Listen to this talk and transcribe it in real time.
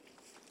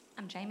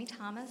I'm Jamie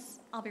Thomas.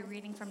 I'll be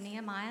reading from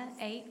Nehemiah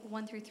 8,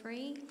 1 through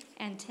 3,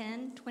 and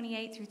 10,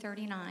 28 through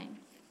 39.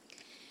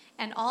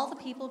 And all the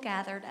people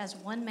gathered as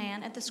one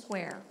man at the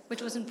square,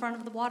 which was in front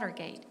of the water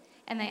gate,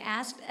 and they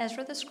asked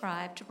Ezra the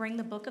scribe to bring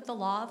the book of the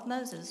law of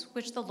Moses,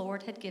 which the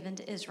Lord had given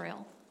to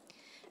Israel.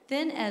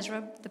 Then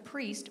Ezra the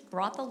priest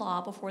brought the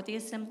law before the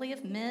assembly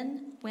of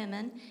men,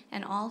 women,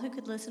 and all who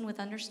could listen with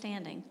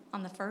understanding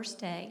on the first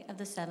day of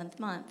the 7th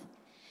month.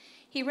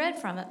 He read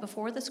from it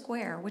before the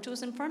square, which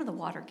was in front of the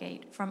water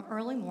gate, from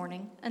early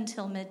morning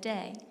until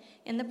midday,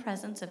 in the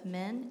presence of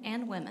men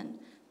and women,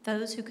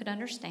 those who could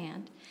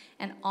understand,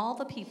 and all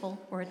the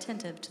people were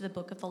attentive to the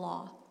book of the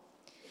law.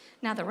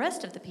 Now the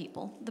rest of the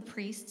people, the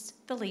priests,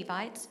 the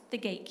Levites, the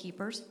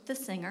gatekeepers, the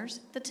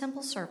singers, the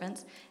temple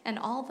servants, and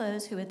all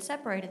those who had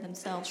separated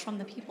themselves from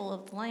the people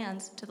of the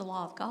lands to the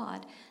law of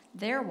God,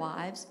 their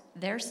wives,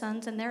 their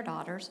sons and their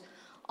daughters,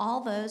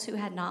 all those who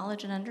had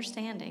knowledge and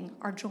understanding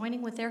are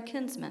joining with their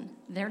kinsmen,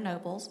 their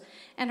nobles,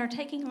 and are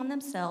taking on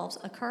themselves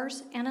a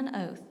curse and an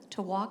oath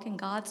to walk in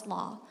God's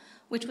law,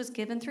 which was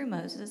given through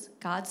Moses,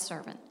 God's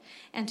servant,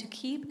 and to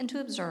keep and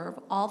to observe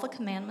all the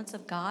commandments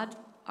of God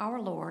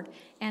our Lord,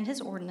 and his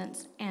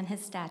ordinance and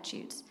his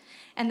statutes,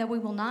 and that we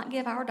will not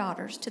give our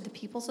daughters to the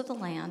peoples of the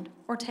land,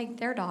 or take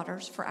their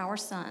daughters for our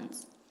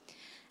sons.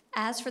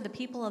 As for the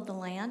people of the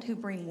land who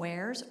bring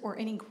wares or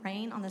any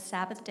grain on the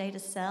Sabbath day to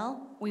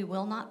sell, we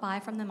will not buy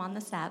from them on the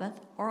Sabbath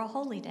or a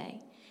holy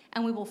day,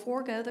 and we will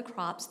forego the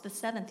crops the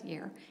 7th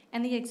year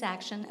and the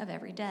exaction of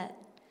every debt.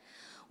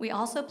 We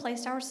also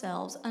placed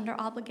ourselves under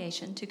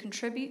obligation to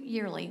contribute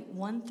yearly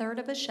 1/3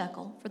 of a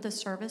shekel for the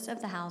service of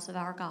the house of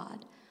our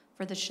God,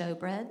 for the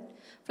showbread,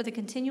 for the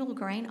continual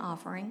grain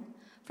offering,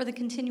 for the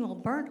continual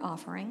burnt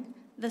offering,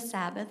 the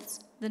Sabbaths,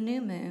 the new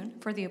moon,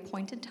 for the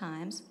appointed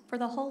times, for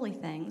the holy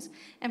things,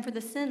 and for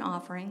the sin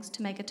offerings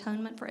to make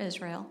atonement for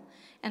Israel,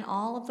 and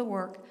all of the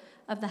work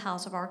of the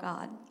house of our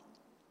God.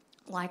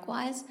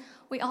 Likewise,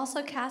 we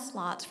also cast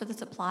lots for the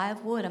supply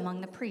of wood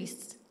among the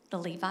priests, the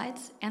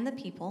Levites, and the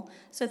people,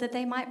 so that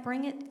they might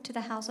bring it to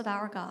the house of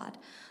our God,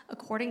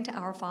 according to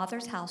our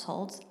fathers'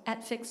 households,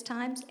 at fixed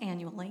times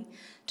annually,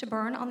 to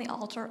burn on the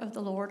altar of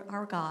the Lord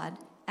our God,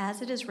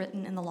 as it is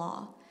written in the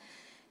law.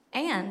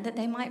 And that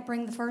they might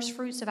bring the first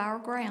fruits of our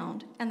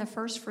ground, and the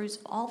first fruits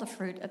of all the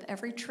fruit of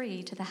every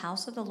tree to the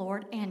house of the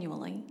Lord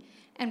annually,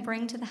 and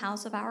bring to the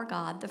house of our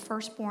God the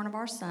firstborn of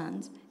our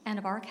sons and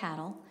of our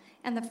cattle,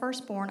 and the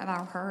firstborn of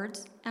our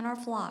herds and our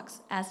flocks,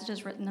 as it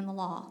is written in the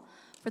law,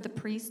 for the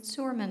priests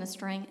who are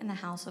ministering in the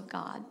house of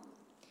God.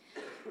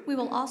 We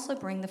will also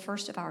bring the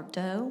first of our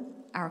dough,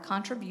 our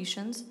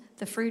contributions,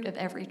 the fruit of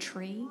every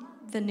tree,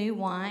 the new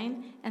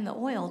wine, and the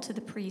oil to the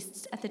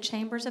priests at the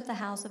chambers of the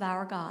house of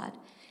our God,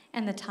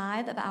 and the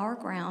tithe of our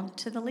ground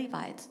to the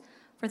Levites,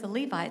 for the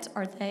Levites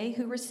are they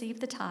who receive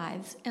the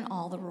tithes in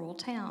all the rural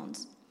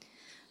towns.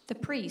 The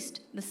priest,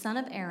 the son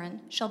of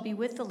Aaron, shall be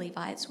with the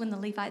Levites when the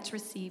Levites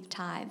receive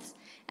tithes,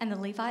 and the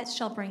Levites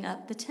shall bring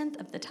up the 10th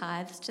of the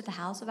tithes to the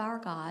house of our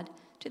God,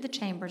 to the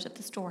chambers of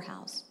the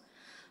storehouse.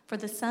 For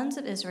the sons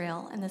of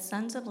Israel and the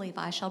sons of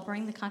Levi shall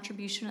bring the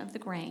contribution of the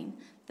grain,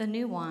 the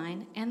new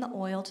wine, and the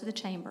oil to the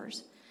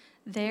chambers.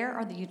 There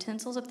are the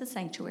utensils of the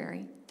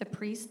sanctuary, the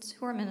priests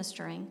who are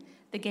ministering,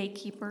 the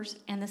gatekeepers,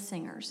 and the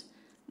singers.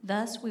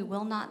 Thus we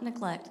will not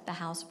neglect the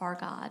house of our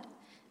God.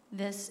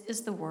 This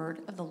is the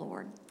word of the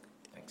Lord.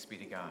 Thanks be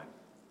to God.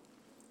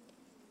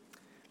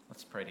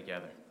 Let's pray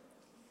together.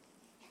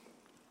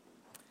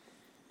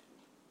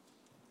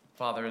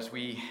 Father, as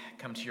we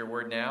come to your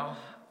word now,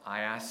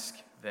 I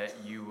ask that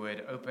you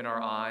would open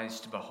our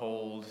eyes to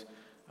behold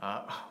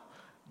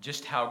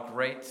just how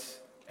great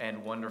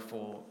and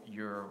wonderful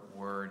your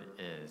word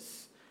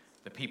is.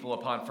 The people,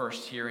 upon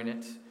first hearing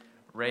it,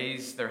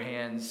 raised their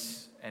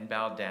hands and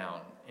bowed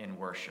down in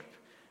worship.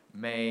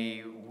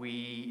 May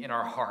we, in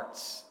our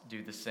hearts,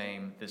 do the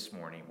same this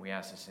morning. We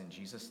ask this in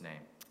Jesus' name.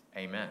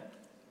 Amen.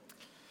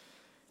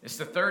 It's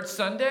the third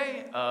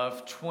Sunday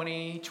of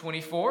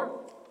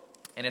 2024,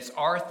 and it's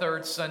our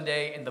third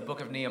Sunday in the book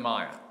of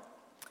Nehemiah.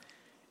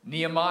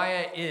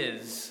 Nehemiah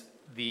is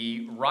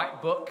the right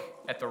book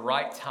at the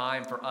right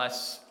time for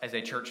us as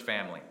a church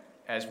family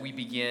as we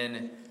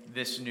begin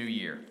this new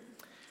year.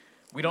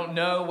 We don't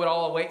know what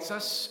all awaits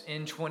us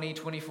in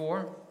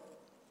 2024.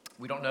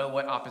 We don't know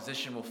what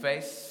opposition we'll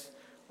face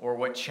or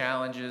what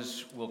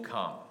challenges will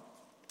come.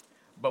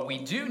 But we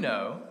do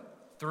know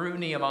through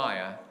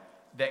Nehemiah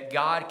that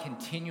God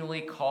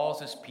continually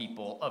calls his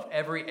people of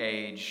every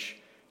age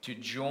to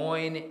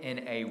join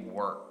in a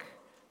work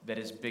that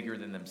is bigger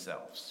than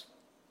themselves,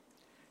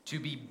 to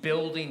be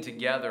building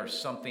together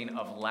something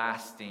of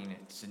lasting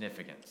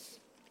significance.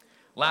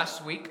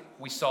 Last week,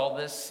 we saw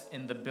this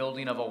in the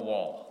building of a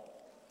wall,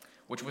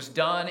 which was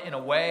done in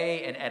a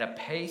way and at a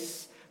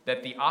pace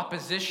that the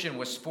opposition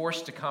was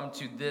forced to come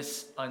to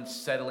this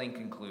unsettling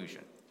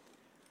conclusion.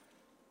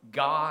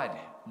 God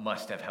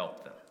must have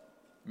helped them.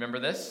 Remember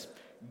this?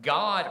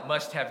 God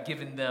must have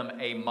given them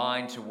a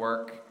mind to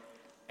work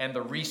and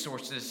the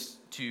resources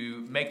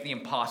to make the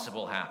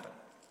impossible happen.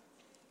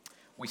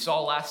 We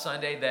saw last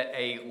Sunday that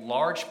a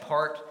large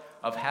part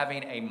of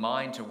having a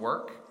mind to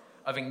work,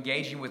 of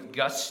engaging with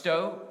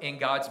gusto in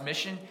God's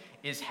mission,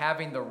 is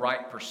having the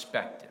right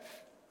perspective.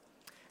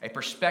 A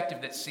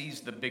perspective that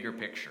sees the bigger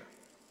picture.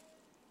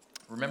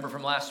 Remember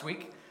from last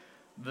week,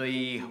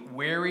 the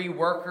weary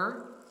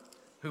worker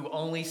who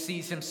only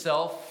sees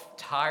himself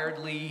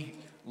tiredly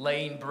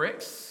laying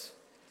bricks,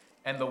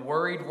 and the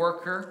worried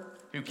worker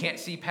who can't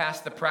see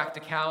past the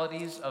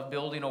practicalities of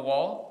building a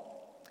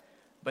wall.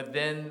 But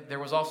then there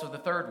was also the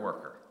third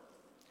worker,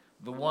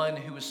 the one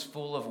who was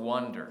full of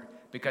wonder,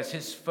 because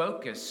his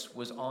focus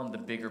was on the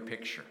bigger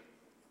picture.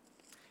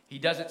 He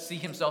doesn't see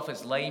himself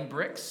as laying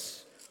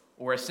bricks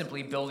or as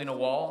simply building a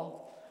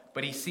wall,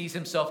 but he sees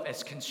himself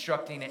as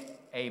constructing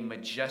a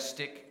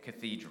majestic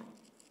cathedral.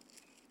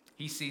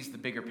 He sees the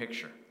bigger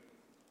picture.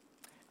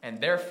 And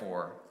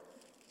therefore,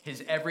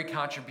 his every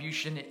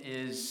contribution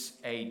is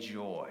a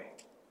joy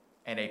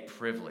and a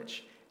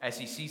privilege as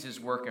he sees his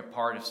work a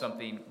part of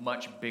something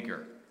much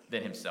bigger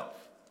than himself.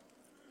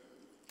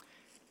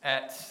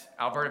 At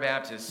Alberta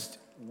Baptist,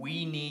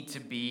 we need to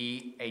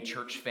be a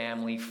church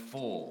family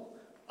full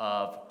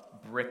of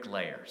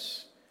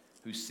bricklayers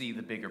who see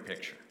the bigger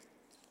picture.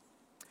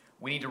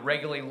 We need to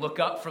regularly look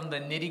up from the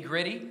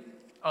nitty-gritty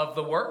of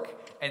the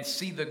work and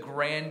see the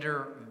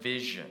grander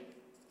vision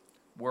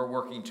we're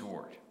working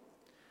toward.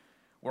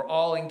 We're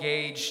all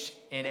engaged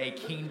in a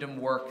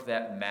kingdom work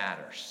that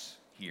matters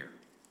here.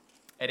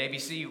 At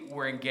ABC,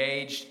 we're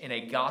engaged in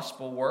a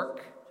gospel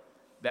work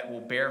that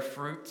will bear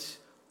fruit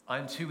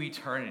unto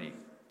eternity.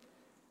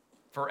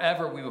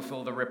 Forever we will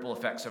feel the ripple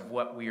effects of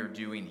what we are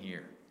doing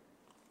here.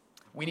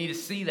 We need to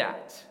see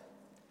that.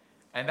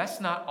 And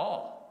that's not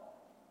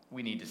all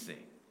we need to see.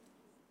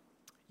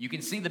 You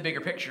can see the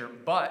bigger picture,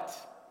 but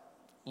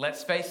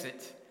let's face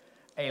it,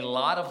 a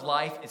lot of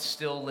life is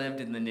still lived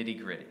in the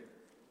nitty-gritty,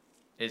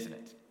 isn't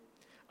it?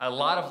 A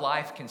lot of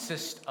life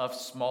consists of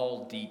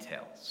small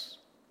details.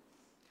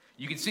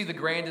 You can see the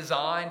grand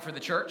design for the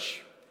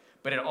church,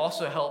 but it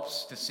also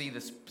helps to see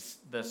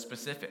the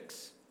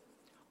specifics.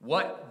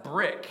 What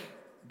brick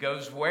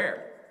goes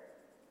where?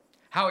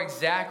 How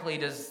exactly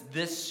does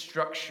this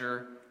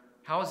structure,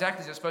 how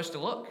exactly is it supposed to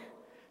look?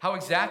 How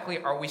exactly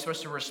are we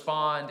supposed to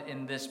respond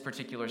in this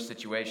particular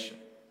situation?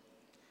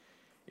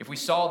 If we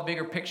saw the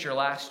bigger picture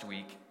last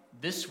week,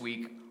 this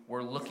week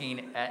we're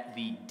looking at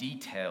the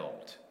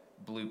detailed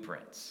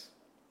blueprints.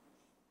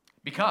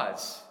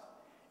 Because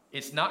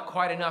it's not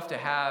quite enough to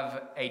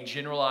have a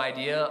general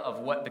idea of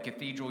what the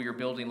cathedral you're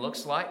building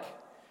looks like.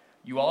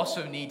 You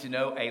also need to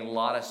know a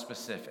lot of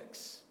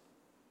specifics.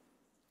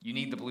 You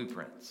need the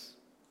blueprints.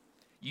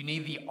 You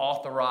need the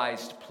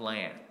authorized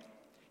plan.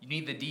 You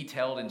need the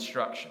detailed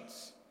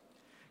instructions.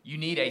 You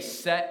need a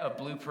set of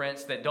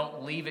blueprints that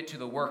don't leave it to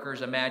the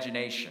worker's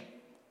imagination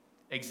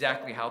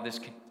exactly how this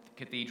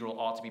cathedral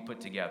ought to be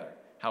put together,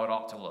 how it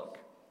ought to look.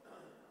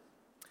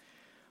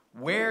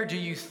 Where do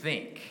you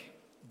think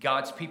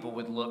God's people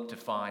would look to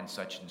find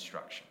such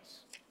instructions?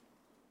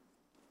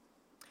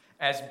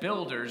 As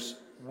builders,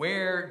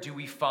 where do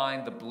we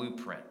find the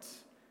blueprint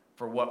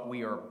for what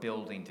we are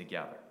building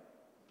together?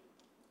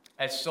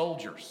 As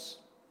soldiers,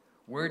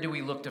 where do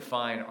we look to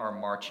find our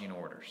marching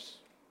orders?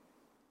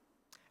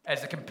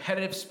 As a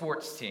competitive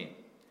sports team,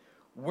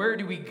 where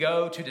do we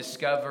go to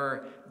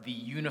discover the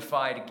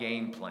unified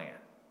game plan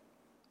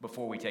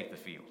before we take the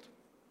field?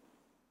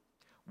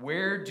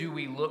 Where do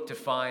we look to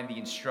find the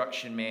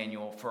instruction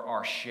manual for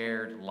our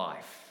shared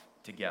life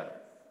together?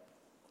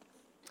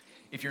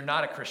 If you're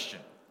not a Christian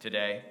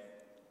today,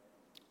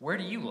 where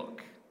do you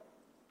look,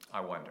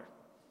 I wonder?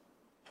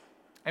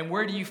 And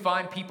where do you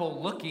find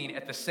people looking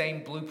at the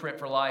same blueprint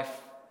for life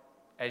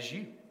as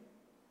you?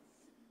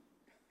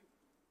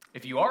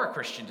 If you are a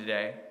Christian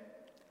today,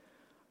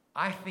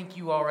 I think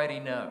you already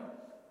know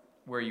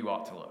where you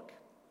ought to look.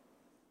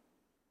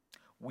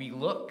 We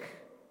look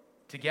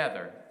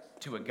together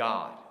to a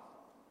God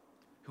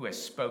who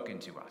has spoken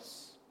to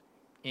us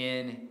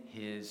in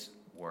his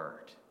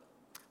word.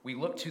 We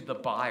look to the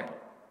Bible,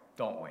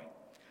 don't we?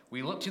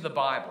 We look to the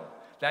Bible.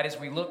 That is,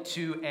 we look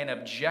to an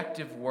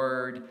objective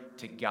word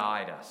to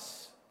guide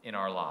us in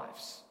our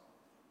lives.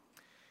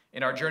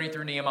 In our journey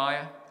through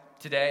Nehemiah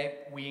today,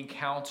 we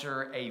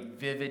encounter a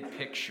vivid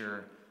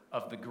picture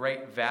of the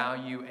great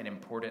value and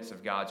importance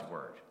of God's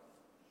word.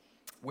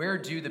 Where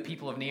do the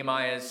people of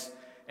Nehemiah's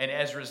and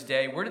Ezra's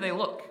day, where do they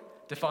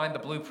look to find the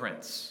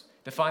blueprints,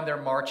 to find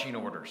their marching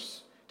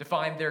orders, to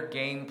find their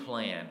game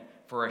plan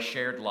for a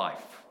shared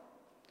life?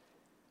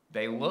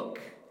 They look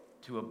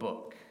to a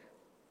book,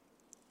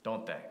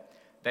 don't they?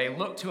 They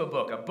look to a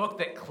book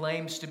that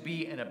claims to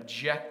be an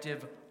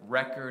objective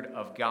record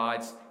of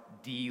God's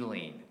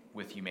dealing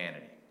with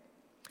humanity.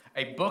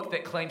 A book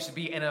that claims to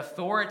be an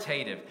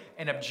authoritative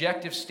and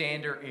objective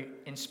standard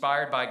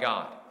inspired by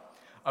God.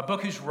 A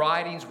book whose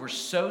writings were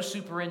so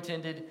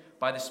superintended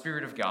by the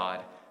Spirit of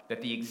God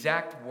that the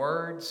exact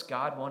words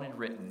God wanted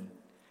written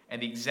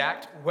and the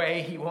exact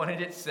way he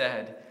wanted it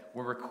said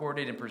were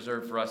recorded and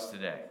preserved for us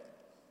today.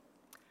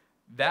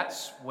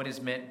 That's what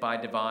is meant by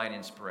divine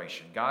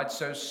inspiration. God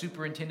so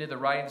superintended the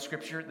writing of the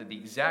Scripture that the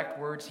exact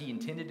words he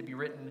intended to be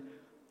written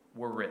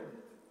were written.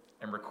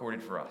 and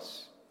recorded for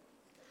us.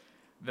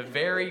 The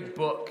very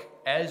book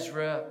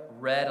Ezra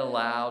read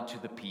aloud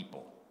to the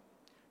people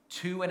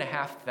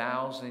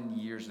 2,500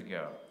 years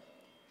ago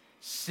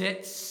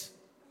sits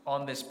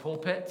on this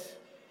pulpit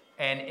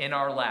and in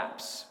our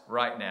laps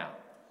right now.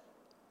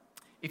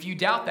 If you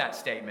doubt that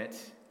statement,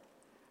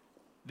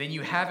 then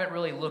you haven't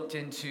really looked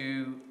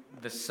into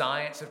the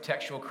science of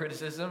textual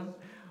criticism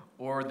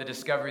or the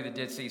discovery of the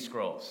Dead Sea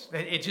Scrolls.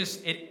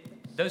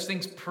 Those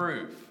things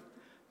prove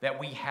that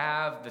we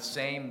have the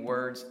same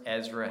words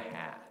Ezra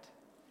had.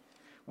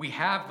 We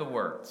have the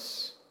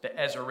words that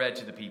Ezra read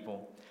to the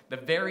people. The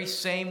very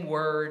same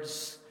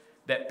words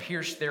that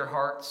pierced their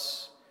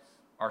hearts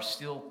are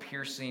still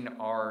piercing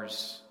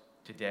ours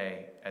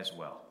today as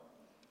well.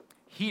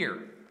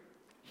 Here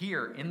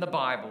in the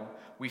Bible,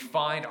 we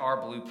find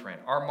our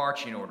blueprint, our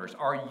marching orders,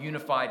 our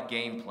unified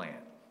game plan.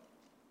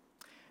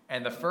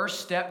 And the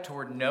first step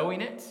toward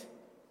knowing it,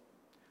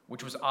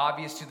 which was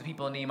obvious to the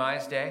people in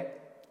Nehemiah's day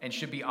and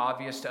should be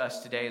obvious to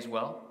us today as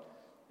well,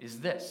 is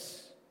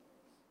this.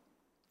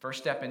 First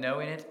step in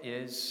knowing it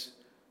is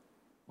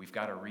we've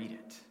got to read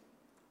it,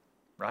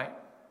 right?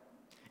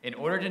 In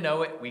order to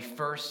know it, we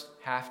first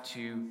have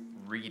to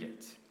read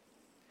it.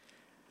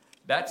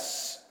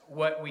 That's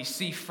what we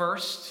see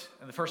first,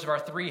 in the first of our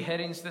three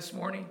headings this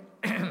morning.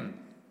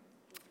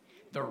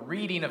 The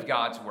reading of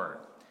God's Word.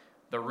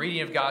 The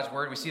reading of God's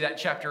Word, we see that in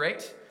chapter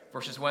 8,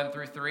 verses 1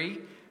 through 3.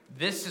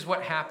 This is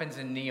what happens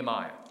in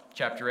Nehemiah,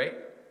 chapter 8,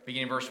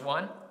 beginning verse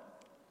 1.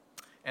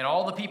 And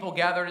all the people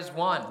gathered as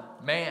one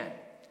man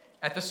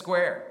at the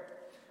square,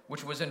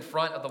 which was in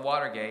front of the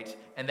water gate,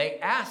 and they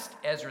asked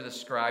Ezra the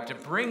scribe to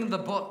bring the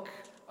book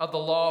of the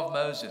law of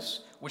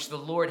Moses, which the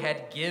Lord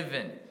had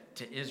given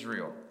to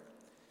Israel.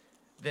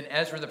 Then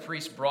Ezra the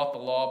priest brought the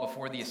law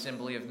before the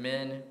assembly of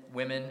men,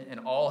 women, and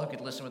all who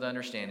could listen with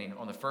understanding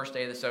on the first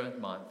day of the 7th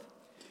month.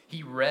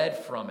 He read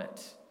from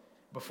it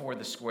before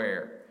the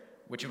square,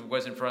 which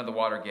was in front of the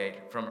water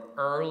gate, from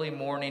early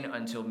morning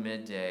until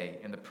midday,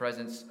 in the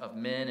presence of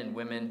men and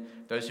women,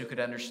 those who could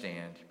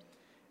understand.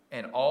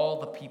 And all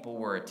the people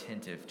were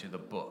attentive to the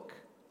book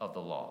of the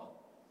law.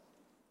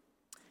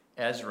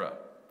 Ezra,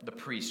 the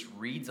priest,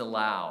 reads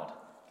aloud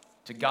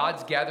to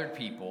God's gathered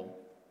people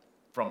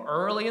from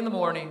early in the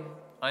morning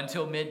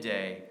until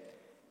midday,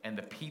 and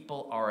the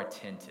people are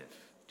attentive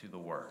to the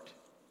word.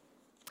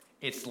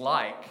 It's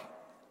like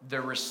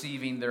they're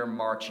receiving their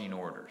marching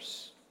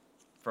orders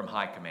from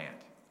high command.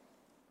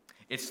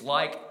 It's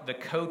like the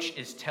coach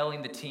is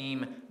telling the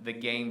team the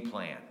game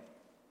plan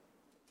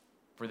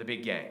for the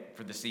big game,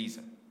 for the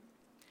season.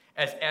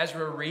 As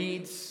Ezra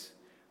reads,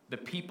 the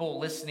people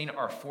listening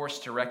are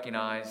forced to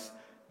recognize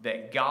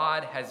that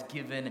God has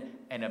given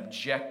an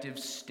objective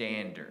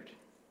standard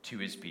to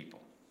his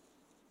people.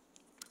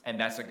 And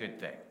that's a good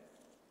thing.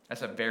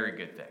 That's a very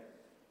good thing.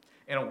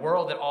 In a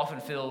world that often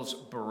feels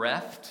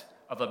bereft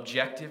of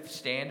objective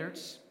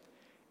standards,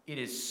 it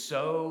is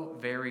so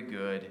very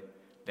good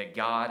that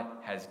God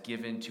has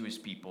given to his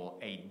people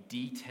a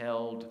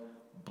detailed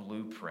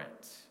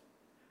blueprint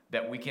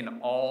that we can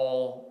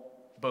all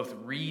both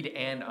read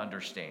and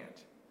understand.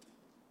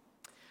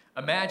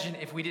 Imagine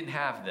if we didn't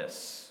have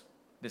this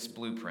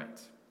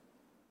blueprint.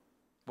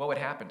 What would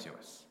happen to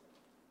us?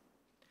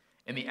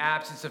 In the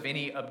absence of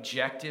any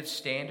objective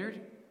standard,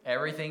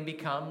 everything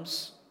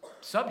becomes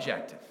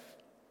subjective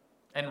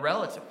and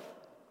relative.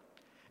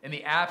 In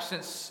the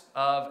absence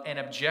of an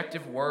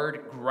objective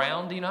word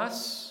grounding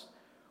us,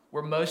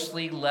 we're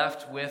mostly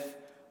left with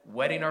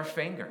wetting our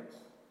finger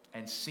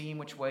and seeing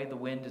which way the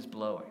wind is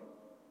blowing.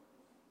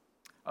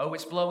 Oh,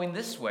 it's blowing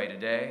this way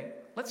today.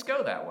 Let's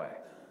go that way.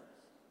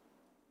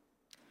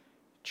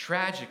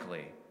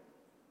 Tragically,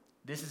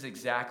 this is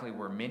exactly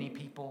where many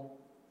people,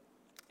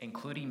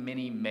 including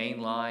many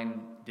mainline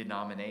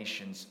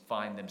denominations,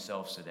 find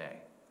themselves today.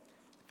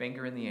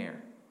 Finger in the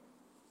air.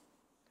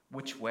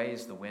 Which way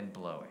is the wind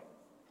blowing?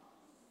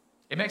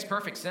 It makes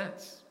perfect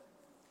sense.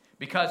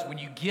 Because when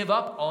you give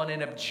up on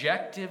an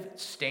objective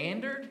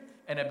standard,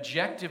 an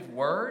objective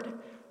word,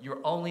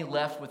 you're only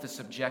left with the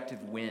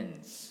subjective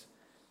winds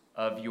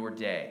of your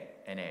day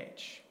and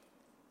age.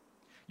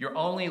 You're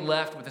only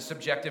left with the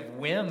subjective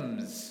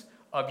whims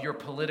of your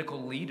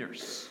political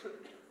leaders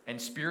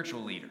and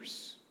spiritual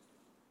leaders.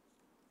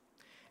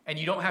 And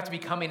you don't have to be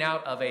coming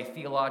out of a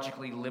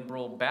theologically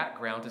liberal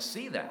background to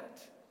see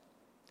that.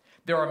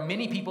 There are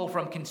many people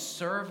from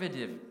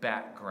conservative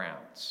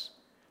backgrounds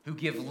who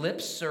give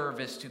lip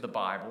service to the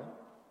Bible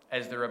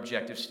as their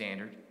objective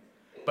standard,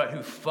 but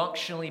who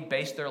functionally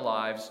base their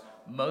lives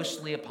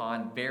mostly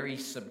upon very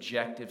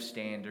subjective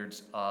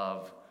standards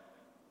of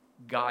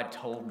God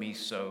told me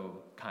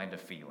so kind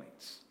of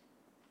feelings.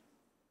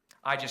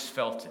 I just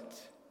felt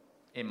it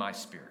in my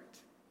spirit.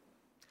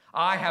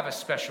 I have a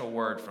special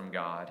word from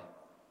God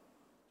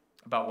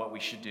about what we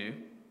should do.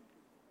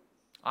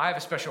 I have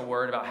a special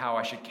word about how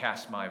I should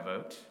cast my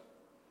vote.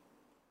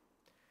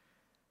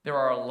 There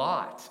are a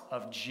lot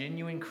of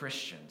genuine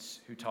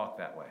Christians who talk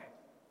that way,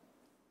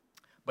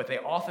 but they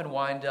often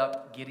wind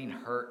up getting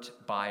hurt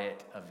by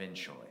it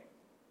eventually.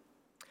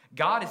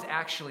 God is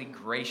actually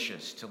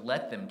gracious to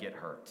let them get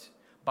hurt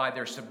by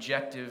their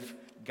subjective,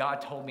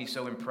 God told me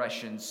so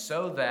impressions,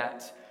 so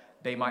that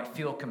they might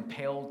feel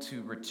compelled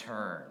to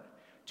return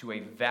to a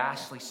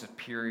vastly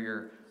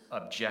superior,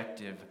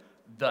 objective,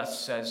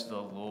 thus says the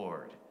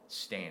Lord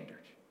standard.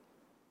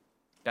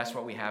 That's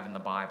what we have in the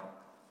Bible.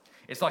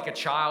 It's like a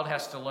child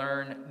has to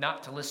learn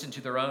not to listen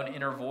to their own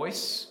inner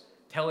voice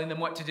telling them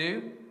what to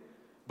do,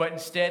 but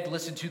instead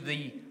listen to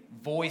the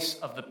voice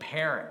of the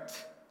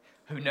parent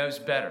who knows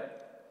better.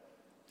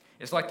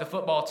 It's like the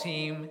football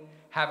team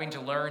having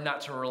to learn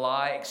not to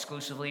rely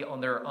exclusively on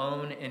their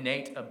own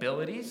innate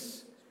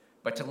abilities,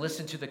 but to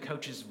listen to the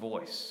coach's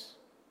voice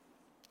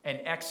and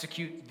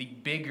execute the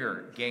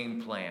bigger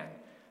game plan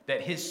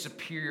that his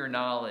superior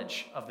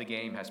knowledge of the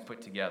game has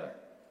put together.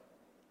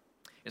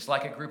 It's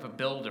like a group of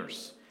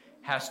builders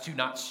has to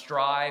not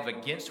strive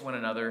against one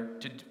another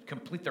to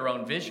complete their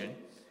own vision,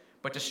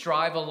 but to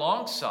strive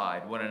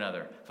alongside one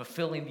another,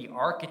 fulfilling the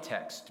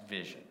architect's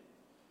vision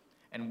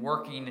and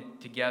working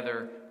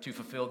together to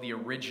fulfill the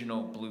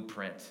original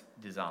blueprint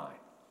design.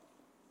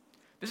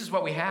 This is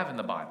what we have in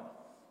the Bible.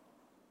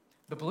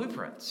 The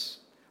blueprints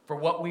for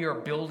what we are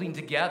building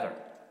together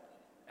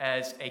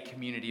as a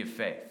community of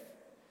faith.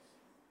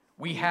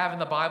 We have in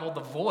the Bible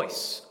the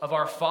voice of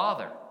our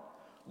Father,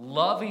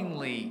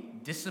 lovingly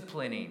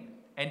disciplining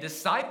and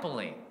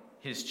discipling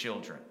his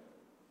children.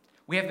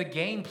 We have the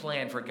game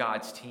plan for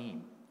God's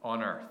team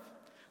on earth,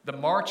 the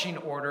marching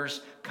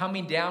orders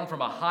coming down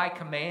from a high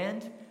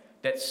command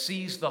that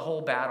sees the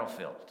whole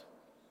battlefield.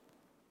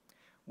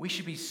 We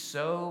should be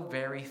so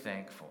very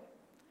thankful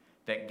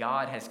that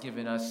God has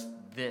given us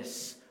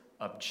this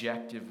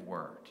objective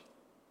word,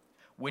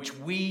 which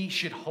we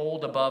should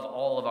hold above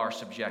all of our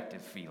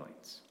subjective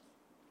feelings.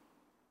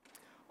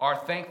 Our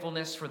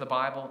thankfulness for the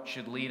Bible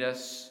should lead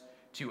us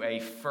to a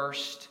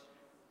first,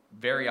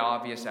 very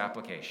obvious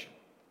application.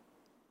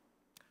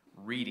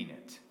 Reading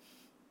it.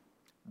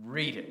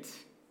 Read it.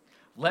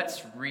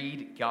 Let's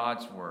read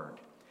God's word.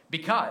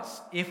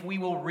 Because if we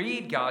will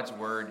read God's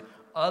word,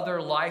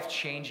 other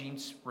life-changing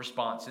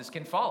responses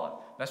can follow.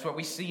 That's what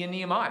we see in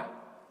Nehemiah.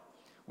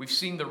 We've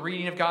seen the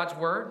reading of God's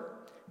word.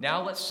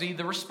 Now let's see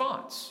the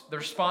response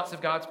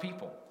of God's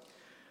people.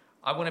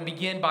 I want to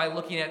begin by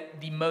looking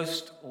at the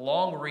most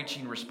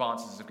long-reaching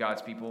responses of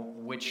God's people,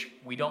 which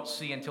we don't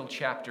see until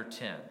chapter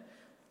 10.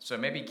 So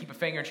maybe keep a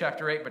finger in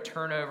chapter 8, but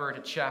turn over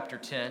to chapter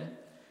 10,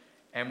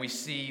 and we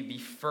see the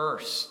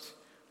first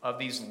of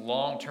these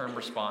long-term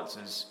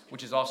responses,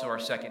 which is also our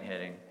second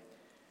heading,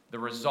 the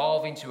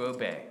resolving to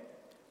obey.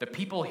 The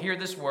people hear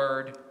this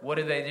word. What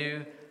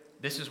do?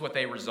 This is what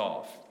they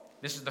resolve.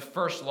 This is the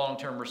first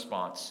long-term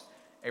response,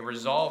 a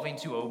resolving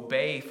to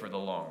obey for the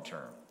long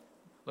term.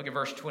 Look at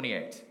verse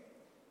 28.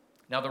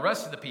 Now the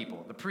rest of the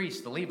people, the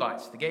priests, the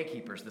Levites, the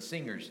gatekeepers, the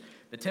singers,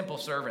 the temple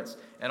servants,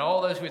 and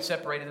all those who had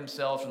separated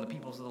themselves from the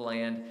peoples of the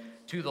land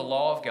to the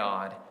law of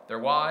God, their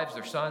wives,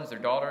 their sons, their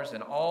daughters,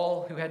 and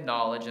all who had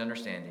knowledge and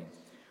understanding,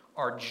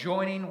 are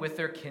joining with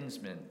their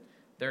kinsmen,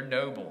 their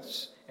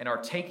nobles, and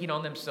are taking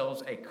on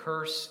themselves a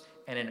curse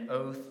and an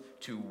oath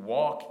to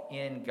walk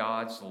in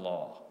God's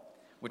law,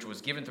 which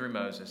was given through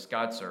Moses,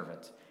 God's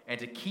servant, and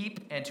to keep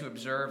and to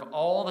observe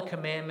all the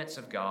commandments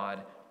of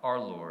God, our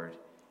Lord,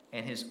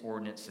 and his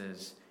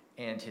ordinances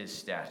and his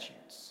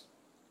statutes.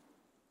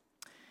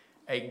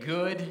 A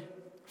good,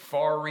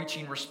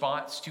 far-reaching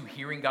response to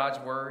hearing God's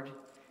word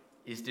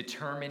is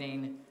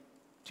determining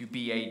to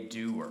be a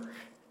doer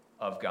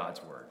of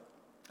God's word.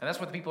 And that's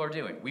what the people are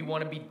doing. We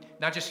want to be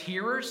not just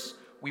hearers,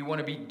 we want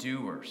to be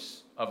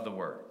doers of the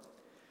word.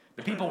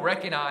 The people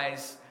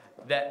recognize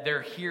that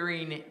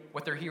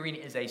what they're hearing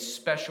is a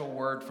special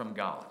word from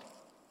God,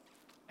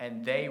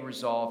 and they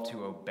resolve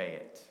to obey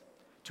it,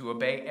 to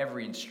obey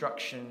every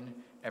instruction,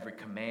 every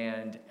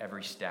command,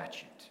 every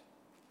statute.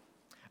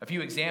 A few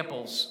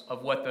examples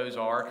of what those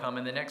are come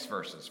in the next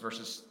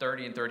verses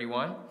 30 and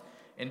 31.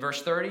 In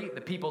verse 30,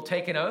 the people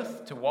take an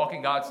oath to walk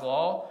in God's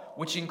law,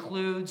 which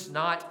includes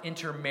not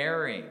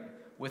intermarrying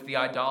with the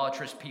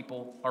idolatrous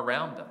people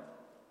around them.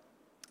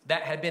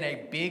 That had been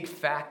a big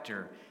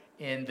factor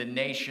in the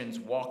nations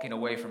walking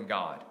away from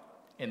God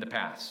in the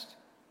past,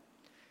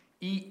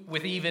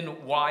 with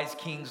even wise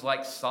kings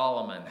like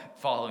Solomon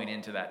following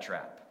into that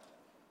trap.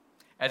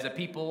 As a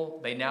people,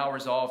 they now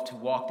resolve to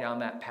walk down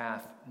that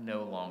path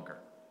no longer.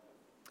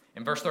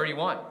 In verse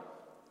 31,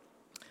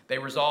 they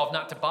resolve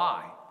not to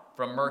buy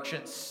from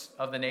merchants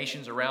of the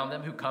nations around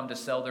them who come to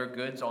sell their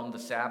goods on the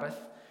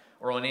Sabbath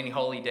or on any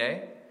holy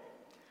day.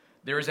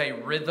 There is a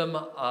rhythm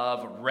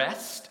of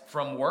rest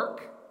from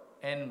work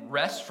and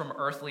rest from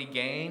earthly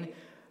gain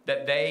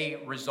that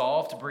they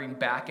resolve to bring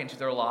back into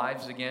their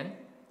lives again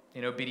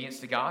in obedience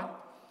to God.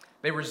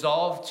 They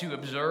resolve to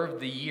observe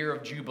the year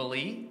of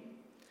Jubilee,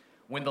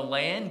 when the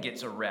land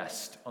gets a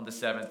rest on the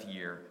seventh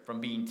year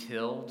from being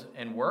tilled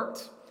and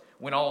worked,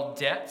 when all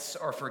debts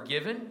are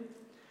forgiven,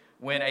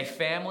 when a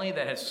family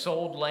that has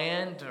sold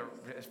land or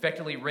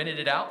effectively rented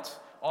it out,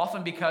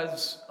 often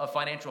because of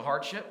financial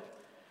hardship,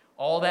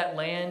 all that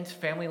land,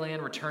 family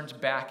land, returns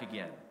back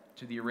again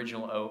to the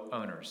original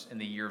owners in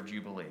the year of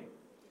Jubilee.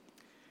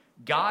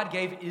 God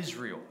gave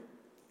Israel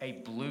a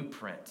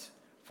blueprint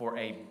for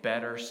a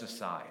better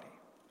society.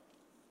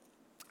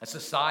 A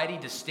society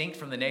distinct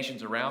from the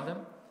nations around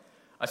them.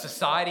 A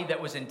society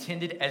that was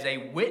intended as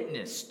a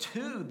witness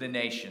to the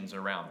nations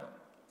around them.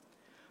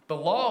 The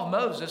law of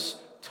Moses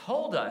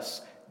told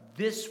us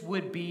this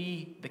would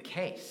be the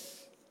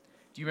case.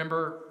 Do you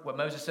remember what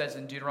Moses says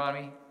in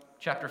Deuteronomy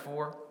chapter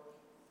 4?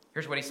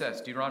 Here's what he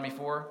says, Deuteronomy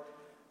 4.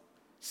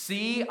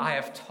 See, I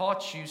have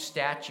taught you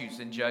statutes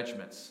and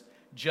judgments,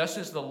 just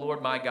as the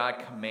Lord my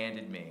God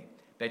commanded me,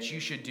 that you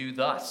should do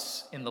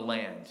thus in the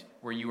land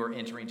where you are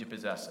entering to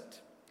possess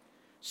it.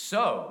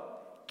 So,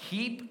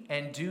 keep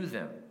and do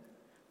them,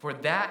 for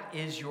that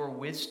is your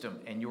wisdom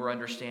and your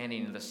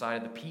understanding in the sight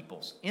of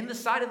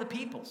the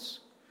peoples,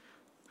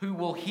 who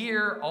will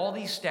hear all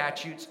these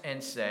statutes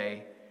and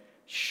say,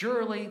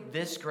 surely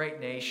this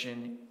great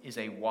nation is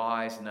a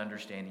wise and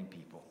understanding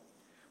people.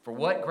 For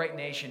what great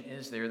nation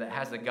is there that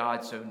has a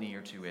God so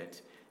near to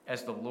it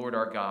as the Lord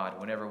our God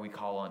whenever we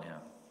call on him?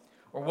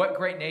 Or what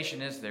great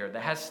nation is there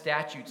that has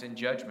statutes and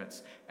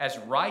judgments as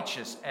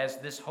righteous as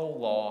this whole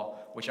law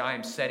which I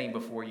am setting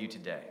before you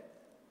today?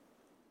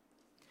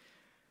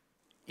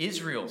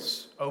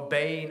 Israel's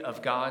obeying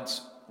of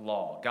God's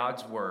law,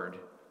 God's word,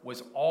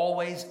 was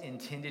always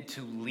intended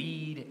to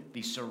lead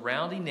the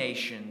surrounding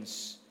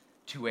nations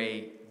to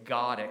a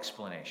God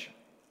explanation.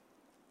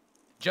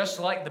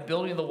 Just like the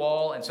building of the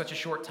wall in such a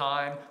short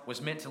time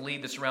was meant to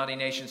lead the surrounding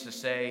nations to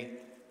say,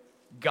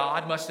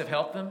 God must have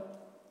helped them,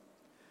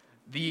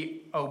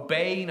 the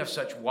obeying of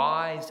such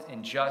wise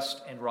and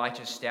just and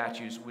righteous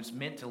statutes was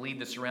meant to lead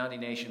the surrounding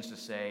nations to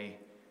say,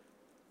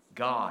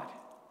 God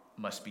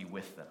must be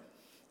with them.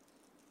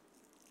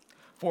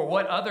 For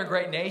what other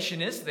great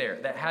nation is there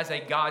that has a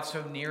God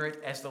so near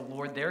it as the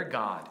Lord their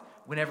God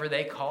whenever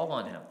they call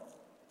on him?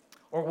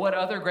 Or what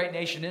other great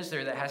nation is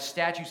there that has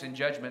statutes and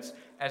judgments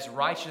as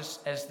righteous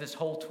as this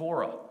whole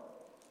Torah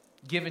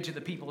given to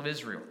the people of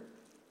Israel?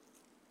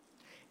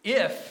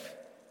 If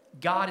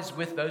God is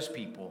with those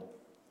people,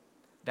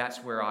 that's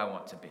where I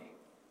want to be.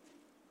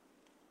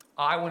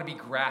 I want to be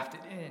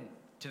grafted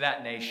into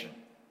that nation.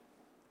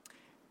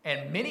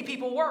 And many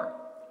people were.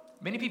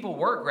 Many people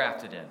were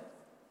grafted in,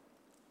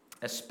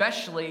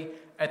 especially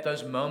at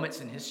those moments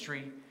in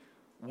history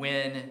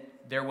when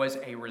there was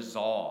a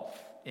resolve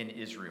in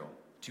Israel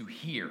to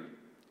hear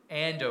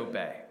and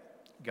obey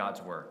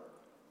God's word.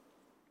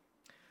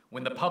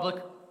 When the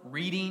public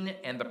reading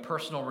and the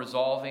personal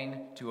resolving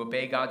to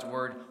obey God's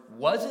word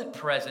wasn't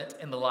present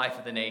in the life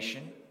of the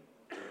nation,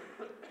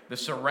 the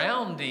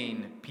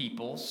surrounding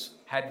peoples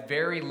had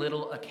very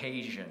little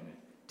occasion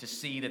to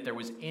see that there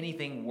was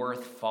anything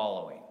worth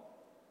following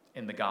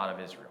in the God of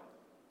Israel.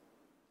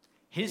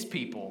 His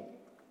people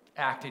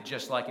acted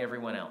just like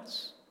everyone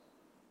else.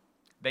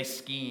 They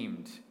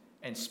schemed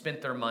and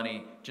spent their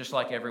money just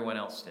like everyone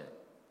else did.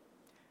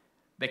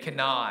 They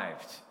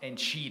connived and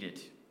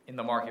cheated in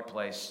the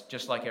marketplace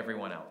just like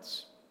everyone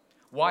else.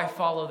 Why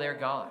follow their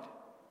God?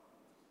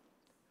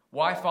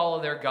 Why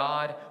follow their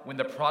God when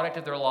the product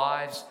of their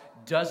lives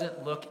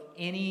doesn't look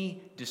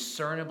any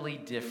discernibly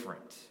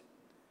different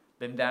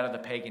than that of the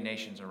pagan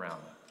nations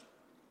around them?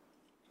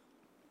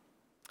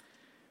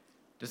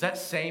 Does that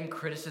same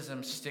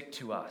criticism stick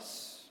to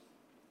us?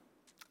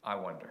 I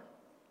wonder.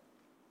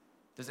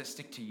 Does it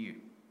stick to you?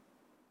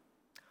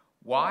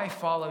 Why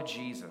follow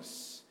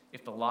Jesus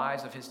if the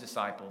lives of his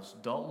disciples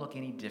don't look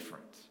any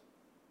different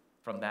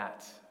from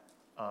that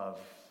of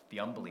the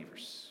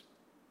unbelievers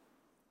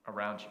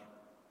around you?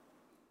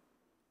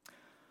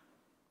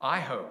 I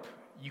hope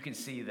you can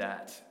see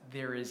that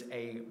there is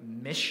a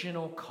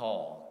missional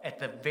call at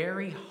the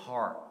very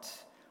heart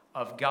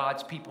of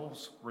God's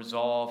people's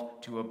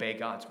resolve to obey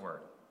God's word,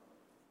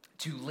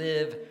 to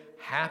live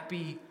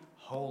happy,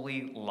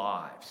 holy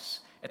lives.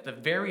 At the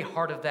very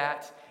heart of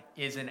that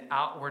is an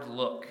outward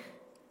look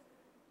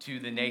to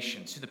the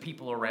nations, to the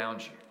people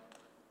around you.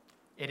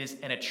 It is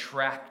an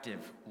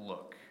attractive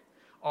look.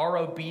 Our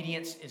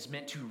obedience is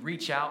meant to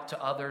reach out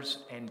to others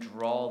and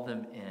draw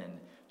them in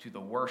to the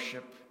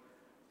worship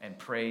and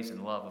praise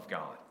and love of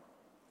God.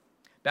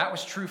 That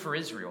was true for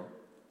Israel,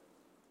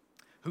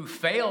 who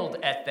failed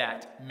at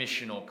that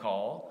missional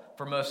call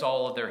for most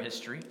all of their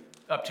history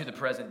up to the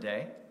present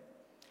day.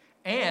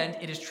 And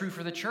it is true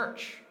for the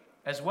church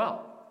as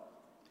well,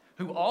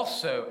 who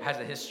also has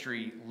a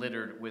history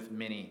littered with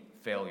many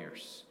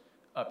failures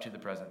up to the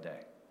present day.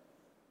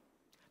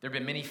 There have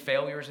been many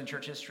failures in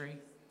church history,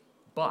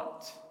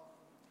 but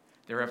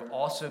there have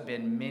also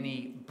been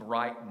many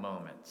bright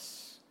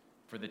moments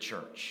for the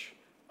church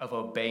of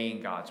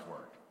obeying God's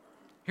word.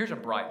 Here's a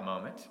bright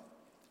moment.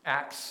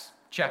 Acts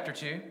chapter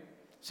 2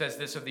 says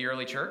this of the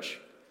early church.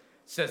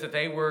 It says that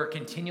they were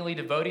continually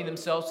devoting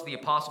themselves to the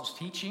apostles'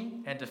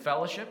 teaching and to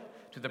fellowship,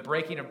 to the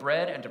breaking of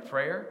bread and to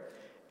prayer.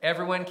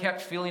 Everyone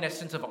kept feeling a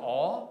sense of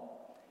awe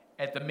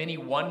at the many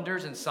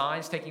wonders and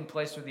signs taking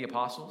place through the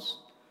apostles.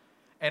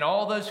 And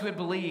all those who had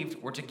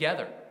believed were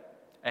together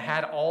and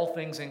had all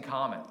things in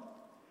common.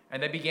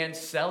 And they began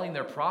selling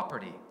their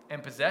property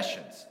and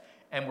possessions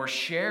and were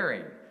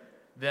sharing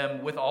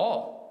them with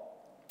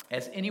all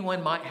as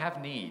anyone might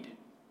have need.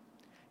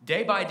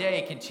 Day by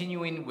day,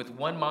 continuing with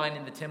one mind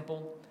in the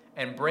temple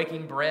and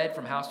breaking bread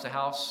from house to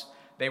house,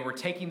 they were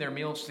taking their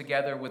meals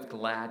together with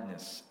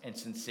gladness and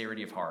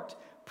sincerity of heart,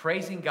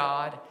 praising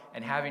God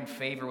and having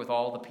favor with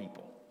all the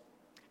people.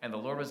 And the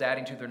Lord was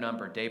adding to their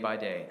number day by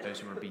day those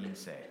who were being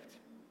saved.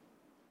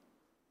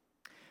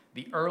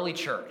 The early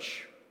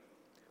church,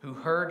 who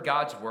heard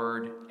God's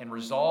word and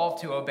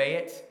resolved to obey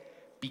it,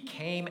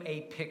 became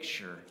a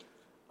picture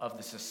of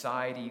the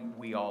society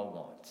we all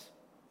want.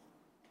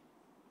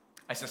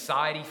 A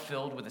society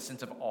filled with a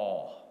sense of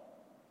awe.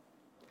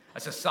 A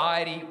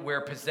society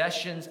where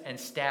possessions and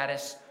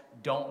status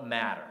don't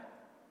matter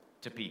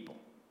to people.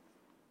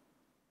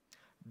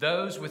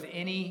 Those with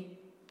any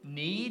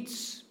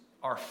needs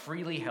are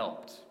freely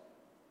helped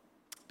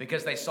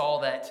because they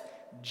saw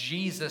that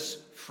Jesus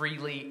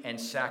freely and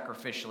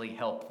sacrificially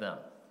helped them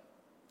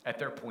at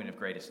their point of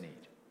greatest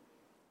need.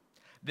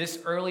 This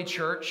early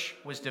church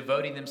was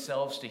devoting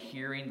themselves to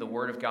hearing the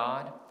word of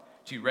God,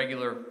 to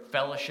regular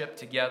fellowship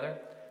together,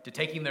 to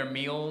taking their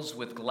meals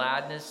with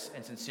gladness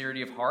and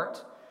sincerity of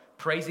heart,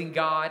 praising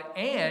God,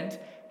 and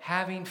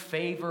having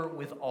favor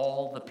with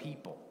all the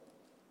people.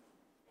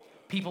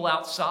 People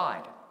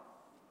outside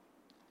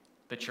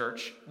the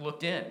church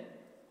looked in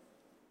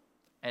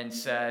and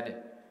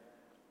said,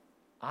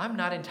 I'm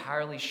not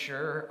entirely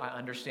sure I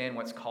understand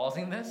what's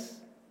causing this,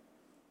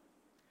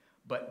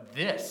 but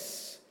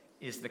this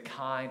is the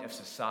kind of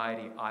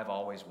society I've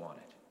always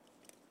wanted.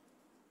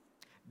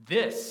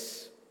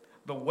 This,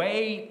 the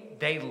way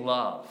they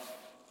love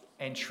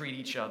and treat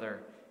each other,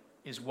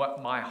 is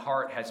what my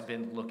heart has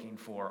been looking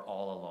for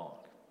all along.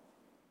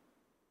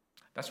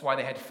 That's why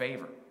they had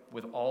favor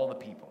with all the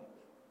people.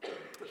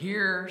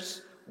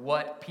 Here's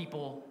what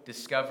people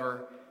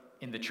discover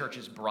in the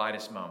church's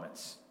brightest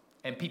moments,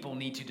 and people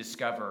need to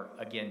discover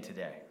again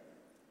today.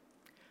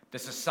 The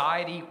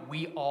society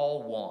we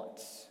all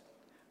want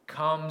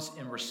comes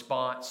in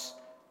response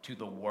to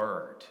the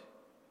word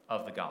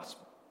of the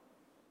gospel.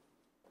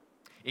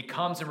 It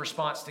comes in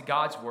response to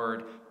God's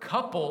word,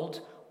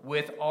 coupled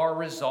with our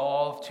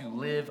resolve to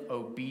live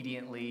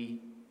obediently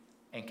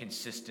and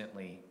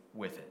consistently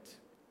with it.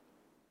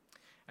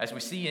 As we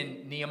see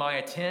in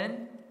Nehemiah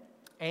 10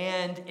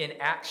 and in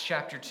Acts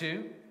chapter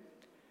 2,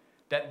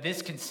 that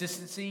this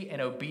consistency and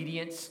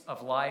obedience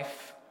of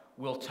life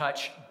will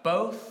touch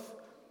both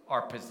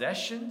our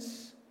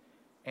possessions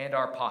and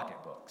our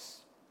pocketbooks.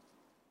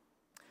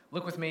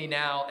 Look with me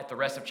now at the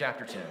rest of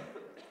chapter 10.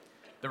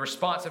 The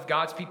response of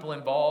God's people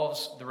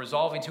involves the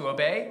resolving to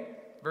obey,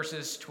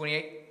 verses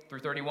 28 through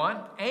 31,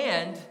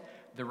 and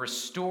the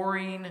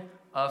restoring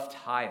of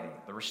tithing,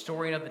 the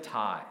restoring of the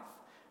tithe.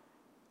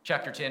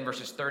 Chapter 10,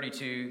 verses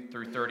 32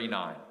 through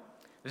 39.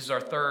 This is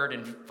our third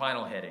and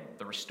final heading,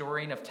 the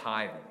restoring of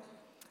tithing.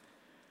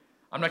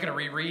 I'm not going to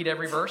reread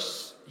every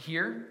verse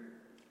here,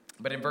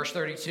 but in verse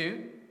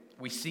 32,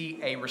 we see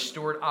a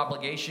restored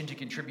obligation to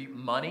contribute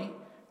money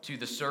to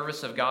the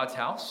service of God's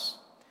house.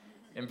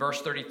 In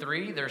verse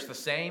 33, there's the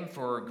same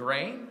for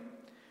grain.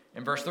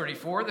 In verse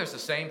 34, there's the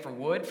same for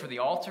wood for the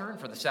altar and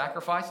for the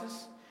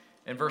sacrifices.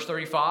 In verse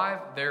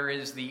 35, there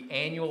is the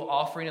annual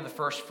offering of the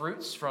first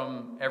fruits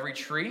from every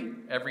tree,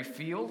 every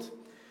field.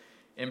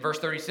 In verse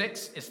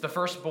 36, it's the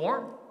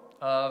firstborn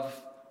of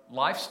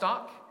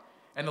livestock,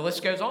 and the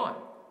list goes on.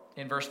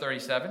 In verse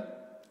 37,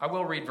 I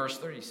will read verse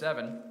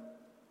 37.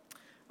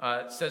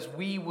 It says,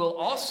 we will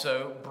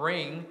also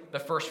bring the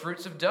first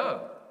fruits of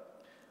dough,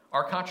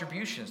 our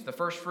contributions, the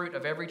first fruit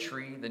of every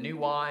tree, the new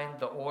wine,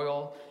 the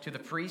oil, to the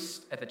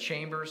priests at the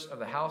chambers of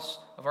the house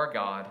of our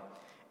God,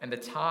 and the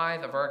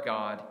tithe of our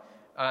God,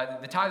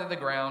 the tithe of the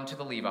ground to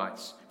the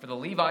Levites. For the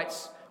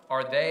Levites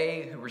are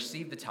they who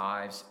receive the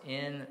tithes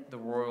in the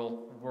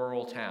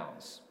rural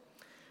towns.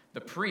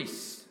 The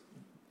priests,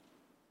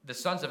 the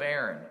sons of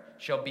Aaron,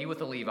 shall be with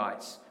the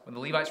Levites when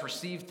the Levites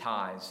receive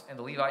tithes, and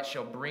the Levites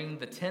shall bring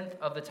the tenth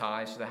of the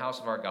tithes to the house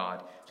of our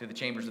God, to the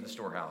chambers of the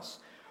storehouse.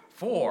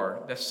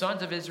 For the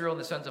sons of Israel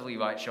and the sons of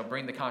Levi shall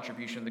bring the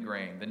contribution of the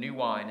grain, the new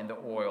wine, and the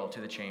oil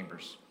to the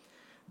chambers.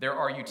 There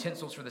are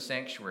utensils for the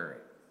sanctuary,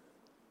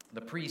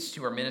 the priests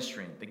who are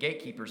ministering, the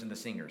gatekeepers and the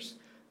singers.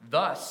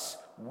 Thus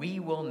we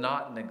will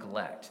not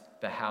neglect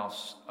the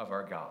house of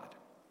our God.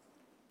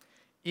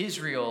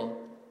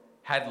 Israel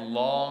had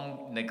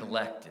long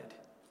neglected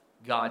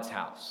God's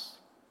house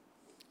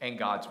and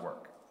God's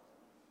work.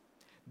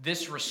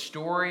 This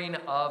restoring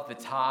of the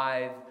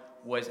tithe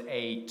was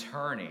a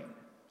turning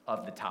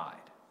of the tide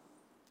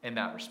in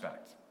that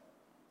respect.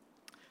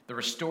 The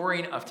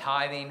restoring of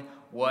tithing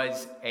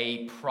was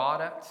a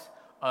product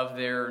of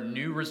their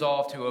new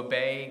resolve to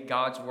obey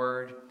God's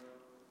word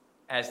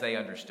as they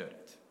understood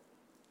it.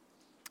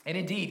 And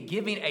indeed,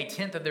 giving a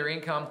tenth of their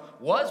income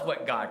was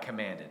what God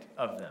commanded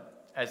of them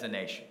as a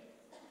nation.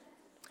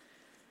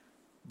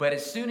 But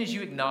as soon as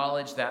you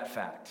acknowledge that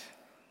fact,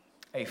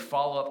 a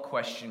follow-up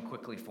question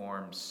quickly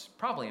forms,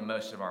 probably in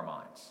most of our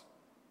minds.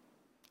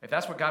 If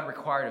that's what God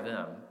required of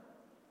them,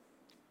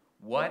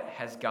 what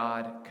has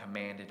God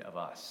commanded of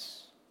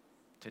us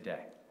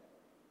today?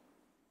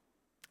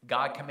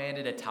 God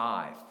commanded a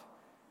tithe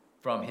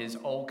from his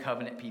old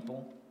covenant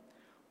people,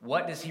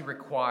 what does he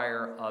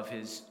require of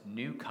his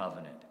new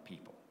covenant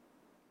people?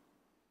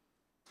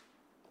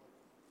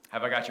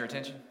 Have I got your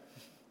attention?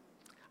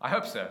 I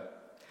hope so.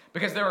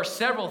 Because there are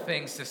several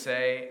things to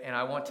say, and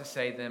I want to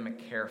say them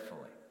carefully.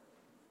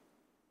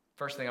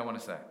 First thing I want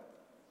to say.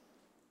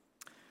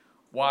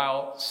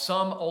 While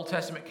some Old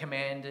Testament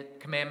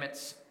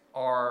commandments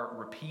are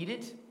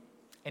repeated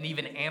and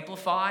even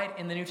amplified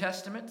in the New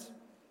Testament,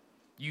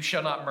 you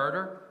shall not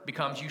murder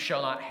becomes you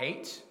shall not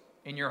hate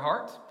in your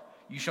heart.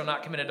 You shall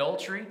not commit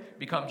adultery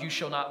becomes you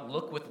shall not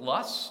look with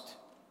lust.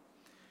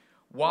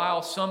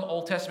 While some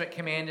Old Testament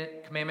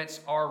commandments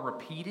are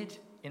repeated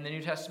in the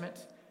New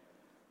Testament,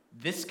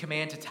 this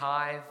command to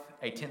tithe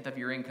a tenth of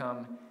your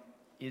income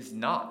is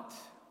not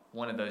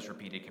one of those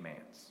repeated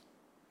commands.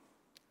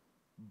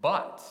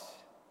 But,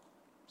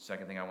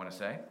 second thing I want to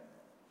say,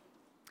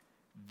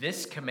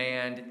 this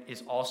command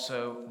is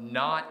also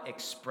not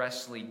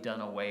expressly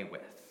done away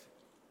with.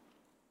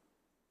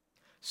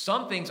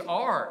 Some things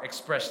are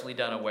expressly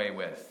done away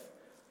with,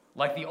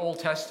 like the Old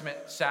Testament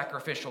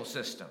sacrificial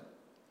system.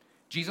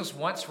 Jesus'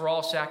 once for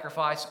all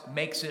sacrifice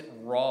makes it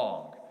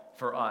wrong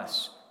for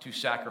us to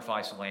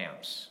sacrifice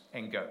lambs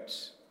and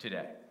goats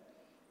today.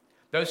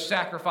 Those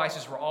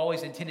sacrifices were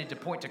always intended to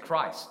point to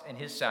Christ and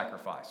his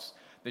sacrifice,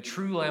 the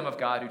true Lamb of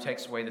God who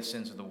takes away the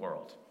sins of the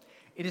world.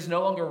 It is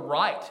no longer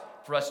right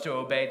for us to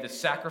obey the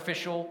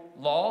sacrificial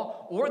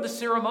law or the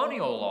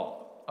ceremonial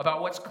law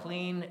about what's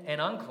clean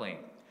and unclean,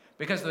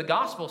 because the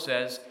gospel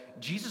says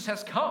Jesus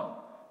has come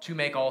to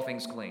make all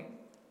things clean.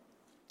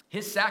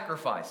 His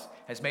sacrifice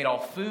has made all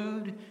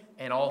food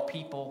and all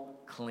people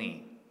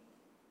clean.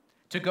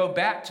 To go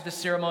back to the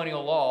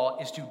ceremonial law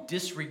is to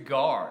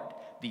disregard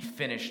the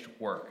finished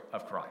work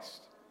of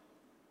Christ.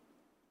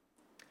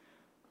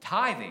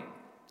 Tithing,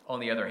 on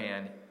the other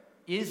hand,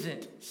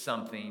 isn't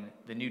something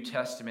the New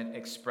Testament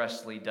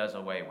expressly does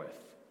away with,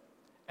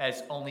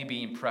 as only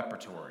being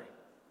preparatory,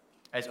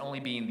 as only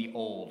being the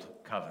old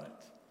covenant.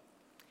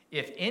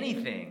 If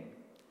anything,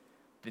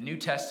 the New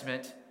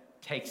Testament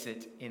takes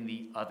it in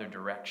the other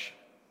direction.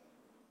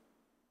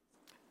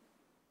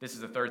 This is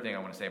the third thing I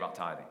want to say about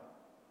tithing.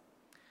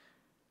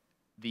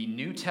 The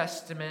New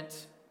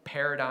Testament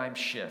paradigm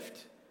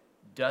shift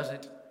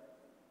doesn't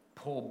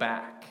pull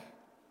back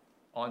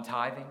on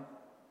tithing,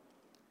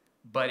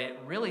 but it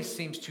really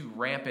seems to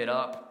ramp it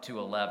up to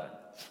 11,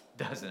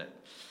 doesn't it?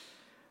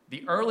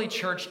 The early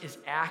church is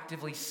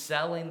actively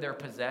selling their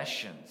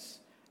possessions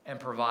and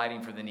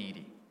providing for the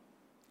needy,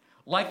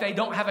 like they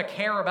don't have a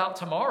care about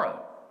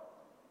tomorrow,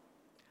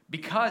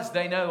 because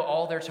they know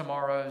all their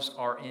tomorrows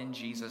are in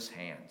Jesus'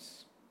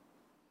 hands.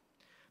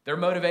 Their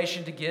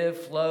motivation to give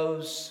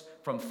flows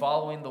from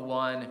following the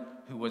one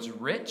who was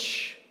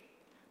rich,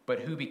 but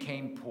who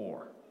became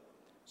poor,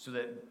 so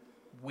that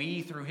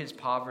we, through his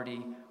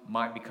poverty,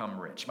 might become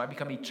rich, might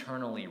become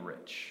eternally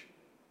rich.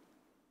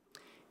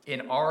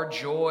 In our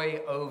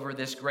joy over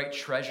this great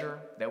treasure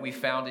that we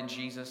found in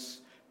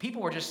Jesus,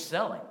 people were just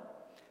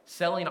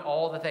selling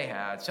all that they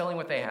had, selling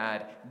what they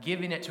had,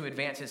 giving it to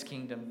advance his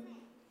kingdom.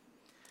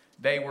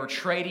 They were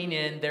trading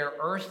in their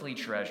earthly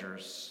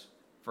treasures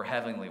for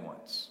heavenly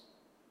ones.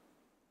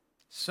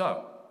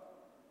 So,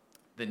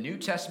 the New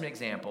Testament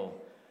example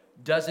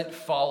doesn't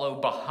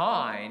follow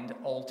behind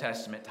Old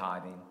Testament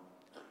tithing.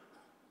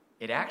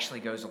 It actually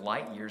goes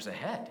light years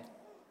ahead,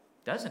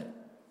 doesn't it?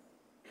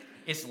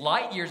 It's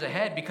light years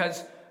ahead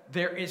because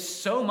there is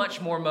so much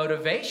more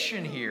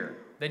motivation here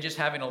than just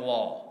having a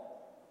law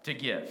to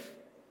give.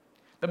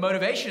 The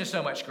motivation is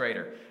so much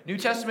greater. New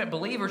Testament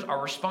believers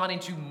are responding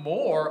to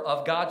more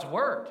of God's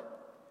word.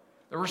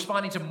 They're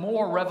responding to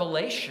more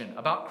revelation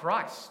about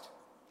Christ.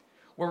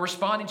 We're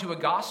responding to a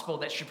gospel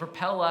that should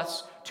propel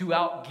us to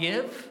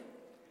outgive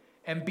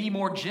and be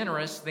more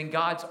generous than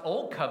God's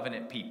old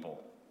covenant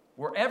people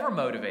were ever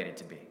motivated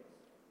to be.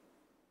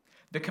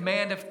 The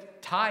command of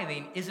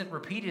tithing isn't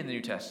repeated in the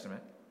New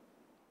Testament,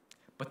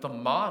 but the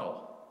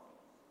model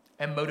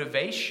and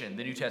motivation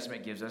the New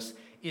Testament gives us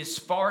is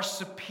far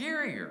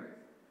superior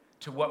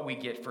to what we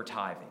get for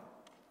tithing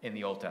in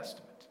the Old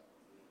Testament.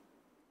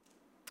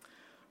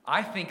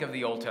 I think of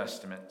the Old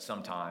Testament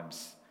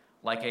sometimes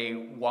like a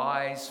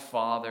wise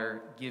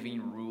father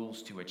giving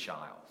rules to a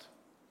child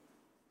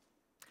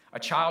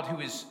who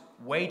is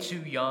way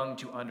too young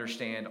to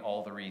understand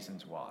all the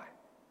reasons why.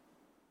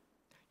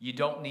 You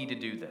don't need to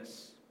do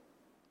this.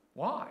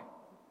 Why?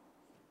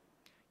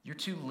 You're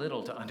too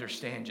little to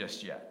understand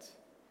just yet.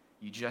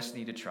 You just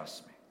need to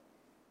trust me.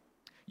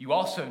 You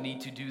also need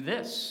to do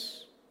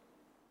this.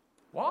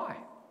 Why?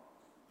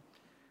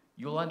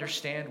 You'll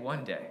understand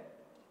one day.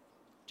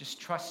 Just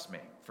trust me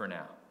for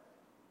now.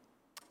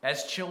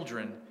 As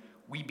children,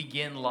 we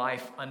begin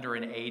life under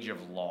an age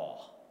of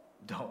law,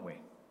 don't we?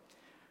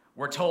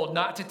 We're told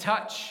not to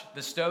touch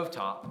the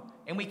stovetop,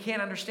 and we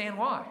can't understand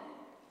why.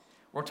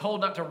 We're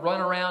told not to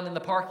run around in the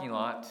parking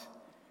lot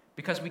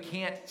because we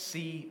can't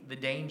see the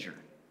danger.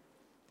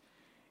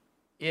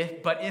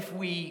 But if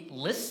we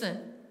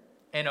listen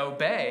and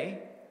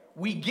obey,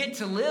 we get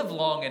to live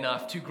long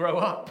enough to grow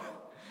up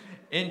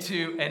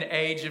into an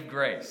age of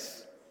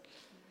grace.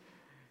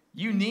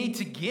 You need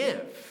to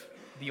give,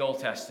 the Old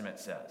Testament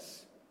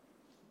says.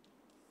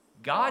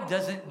 God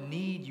doesn't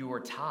need your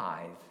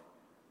tithe,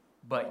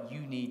 but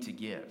you need to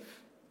give.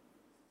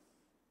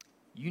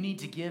 You need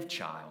to give,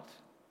 child,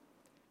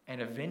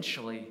 and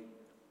eventually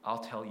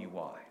I'll tell you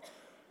why.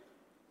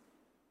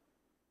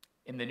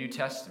 In the New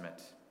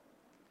Testament,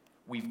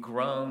 we've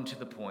grown to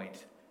the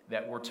point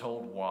that we're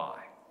told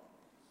why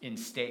in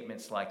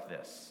statements like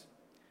this.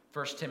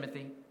 1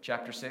 Timothy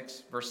chapter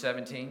 6, verse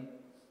 17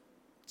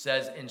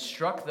 says,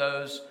 "Instruct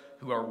those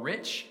who are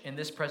rich in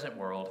this present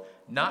world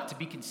not to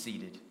be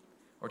conceited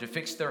or to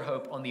fix their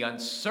hope on the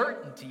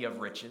uncertainty of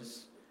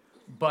riches,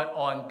 but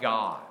on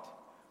God,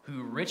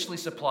 who richly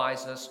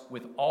supplies us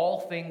with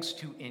all things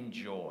to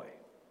enjoy.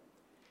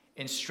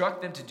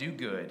 Instruct them to do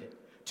good,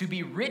 to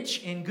be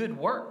rich in good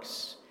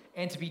works,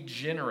 and to be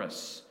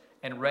generous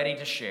and ready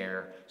to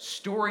share,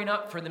 storing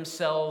up for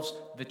themselves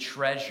the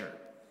treasure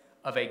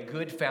of a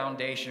good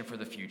foundation for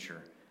the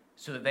future,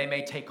 so that they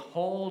may take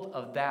hold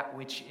of that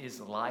which is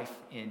life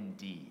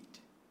indeed."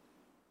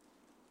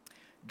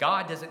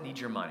 God doesn't need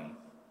your money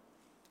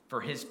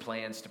for his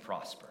plans to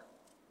prosper.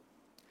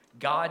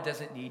 God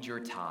doesn't need your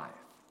tithe.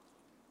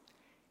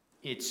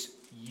 It's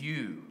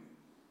you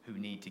who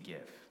need to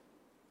give.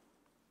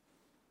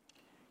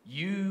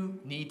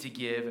 You need to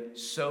give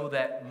so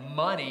that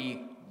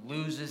money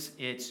loses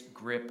its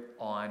grip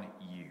on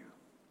you,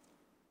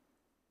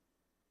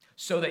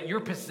 so that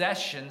your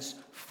possessions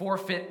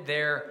forfeit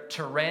their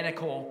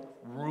tyrannical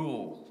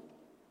rule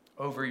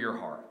over your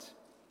heart.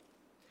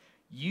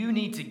 You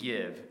need to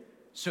give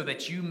so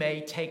that you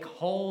may take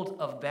hold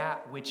of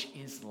that which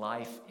is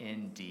life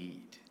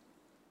indeed.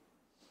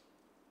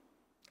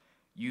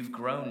 You've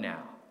grown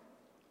now,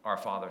 our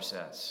Father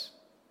says,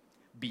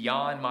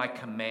 beyond my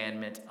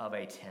commandment of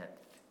a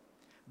tenth,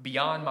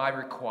 beyond my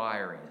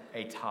requiring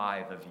a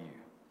tithe of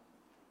you.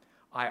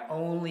 I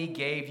only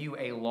gave you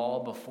a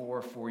law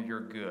before for your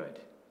good,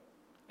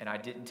 and I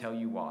didn't tell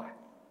you why.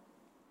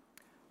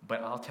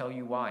 But I'll tell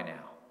you why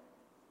now.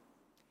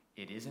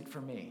 It isn't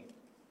for me.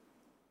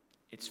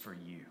 It's for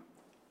you.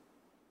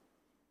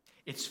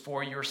 It's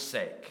for your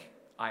sake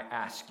I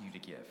ask you to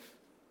give.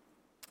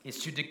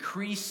 It's to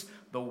decrease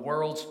the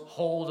world's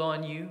hold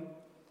on you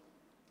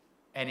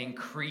and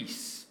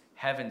increase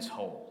heaven's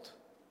hold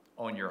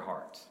on your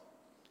heart.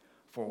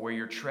 For where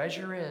your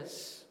treasure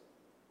is,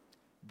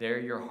 there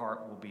your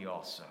heart will be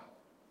also.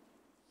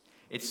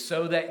 It's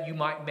so that you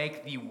might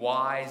make the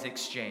wise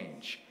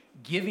exchange,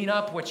 giving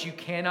up what you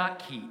cannot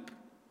keep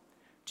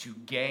to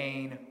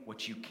gain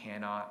what you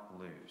cannot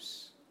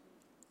lose.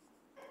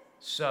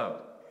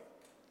 So,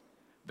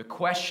 the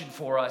question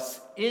for us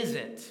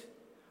isn't,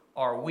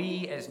 are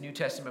we as New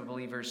Testament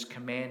believers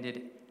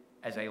commanded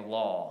as a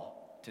law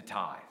to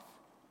tithe?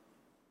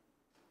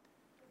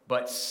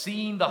 But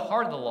seeing the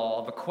heart of the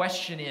law, the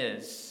question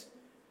is,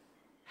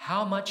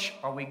 how much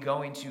are we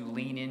going to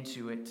lean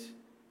into it,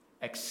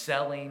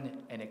 excelling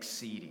and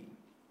exceeding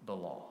the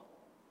law?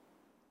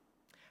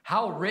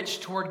 How rich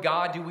toward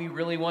God do we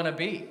really want to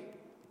be?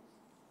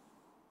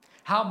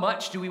 How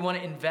much do we want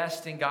to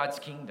invest in God's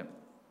kingdom?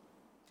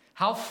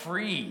 How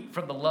free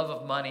from the love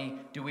of money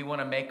do we want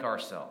to make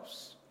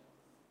ourselves?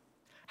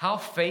 How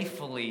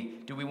faithfully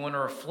do we want to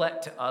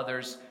reflect to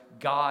others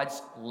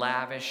God's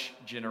lavish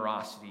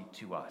generosity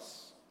to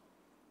us?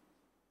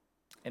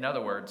 In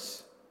other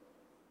words,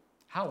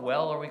 how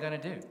well are we going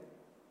to do?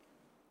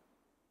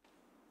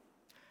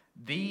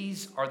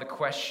 These are the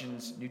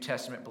questions New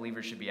Testament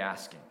believers should be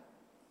asking.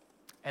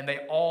 And they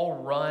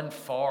all run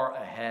far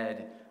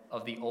ahead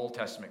of the Old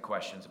Testament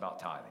questions about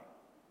tithing.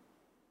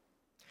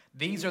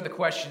 These are the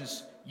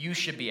questions you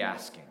should be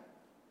asking.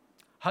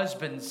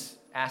 Husbands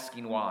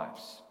asking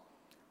wives.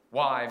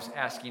 Wives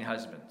asking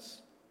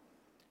husbands.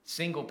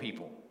 Single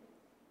people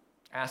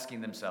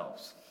asking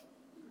themselves.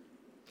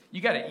 You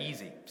got it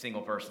easy,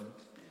 single person.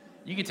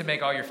 You get to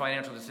make all your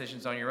financial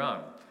decisions on your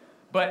own.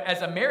 But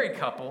as a married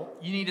couple,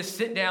 you need to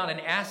sit down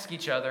and ask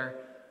each other,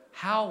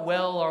 how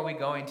well are we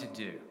going to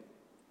do?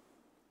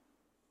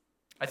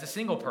 As a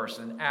single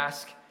person,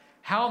 ask,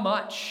 how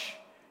much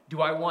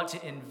do I want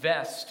to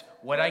invest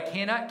what I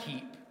cannot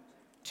keep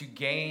to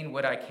gain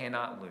what I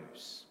cannot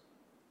lose?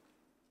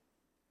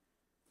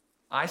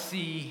 I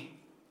see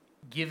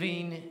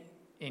giving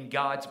in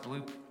God's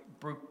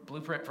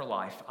blueprint for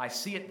life. I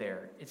see it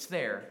there. It's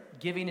there.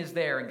 Giving is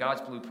there in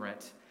God's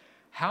blueprint.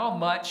 How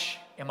much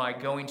am I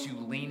going to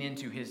lean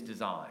into his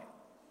design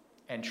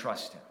and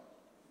trust him?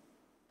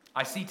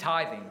 I see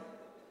tithing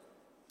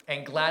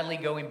and gladly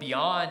going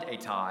beyond a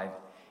tithe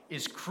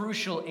is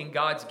crucial in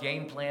God's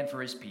game plan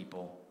for his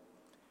people.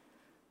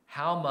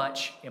 How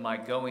much am I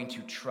going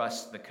to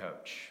trust the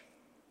coach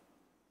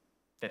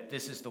that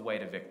this is the way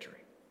to victory?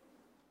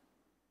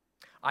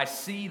 I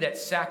see that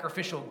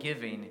sacrificial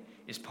giving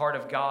is part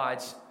of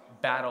God's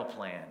battle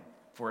plan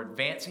for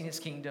advancing his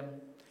kingdom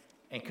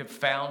and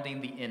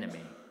confounding the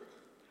enemy.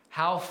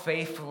 How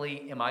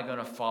faithfully am I going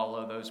to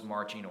follow those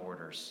marching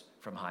orders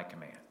from high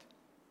command?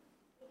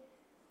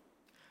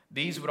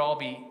 These would all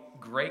be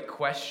great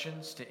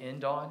questions to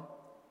end on,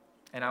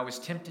 and I was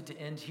tempted to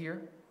end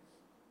here.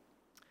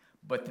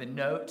 But the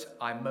note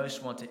I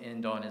most want to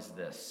end on is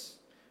this.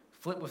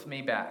 Flip with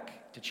me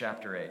back to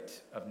chapter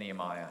 8 of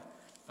Nehemiah,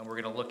 and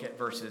we're going to look at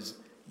verses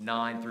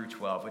 9 through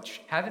 12,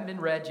 which haven't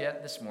been read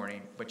yet this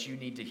morning, but you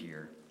need to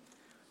hear.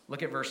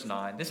 Look at verse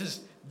 9.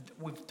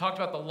 We've talked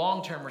about the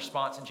long-term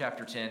response in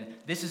chapter 10.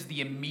 This is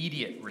the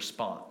immediate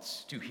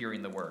response to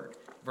hearing the word.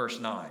 Verse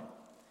 9.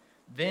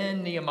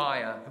 Then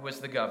Nehemiah, who was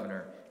the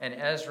governor, and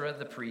Ezra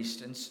the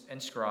priest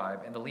and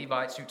scribe, and the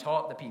Levites who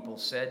taught the people,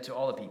 said to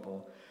all the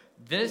people,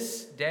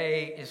 "This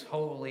day is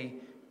holy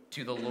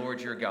to the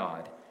Lord your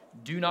God.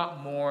 Do not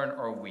mourn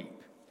or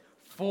weep."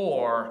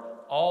 For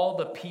all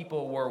the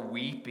people were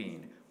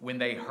weeping when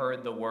they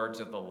heard the words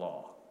of the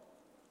law.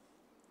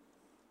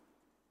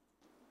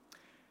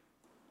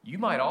 You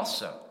might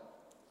also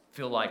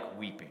feel like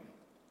weeping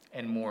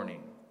and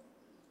mourning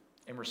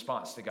in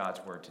response to God's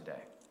word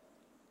today.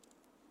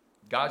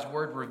 God's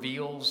word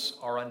reveals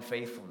our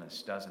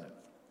unfaithfulness, doesn't it?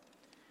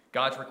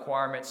 God's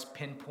requirements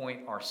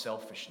pinpoint our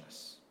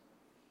selfishness.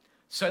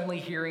 Suddenly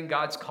hearing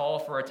God's call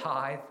for a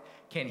tithe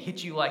can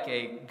hit you like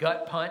a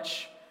gut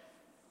punch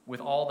with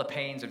all the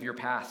pains of your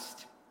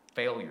past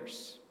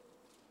failures.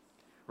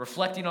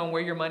 Reflecting on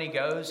where your money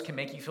goes can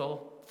make you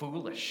feel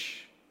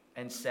foolish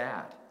and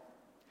sad.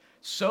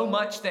 So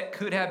much that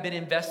could have been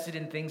invested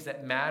in things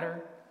that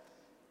matter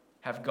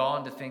have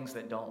gone to things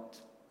that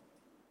don't.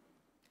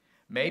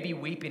 Maybe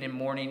weeping and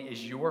mourning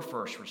is your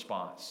first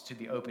response to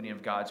the opening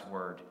of God's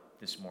word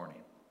this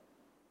morning.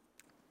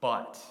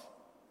 But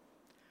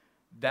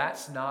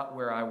that's not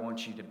where I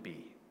want you to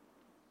be.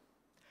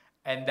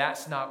 And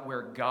that's not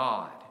where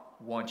God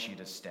wants you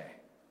to stay.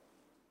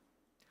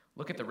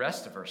 Look at the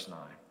rest of verse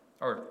 9.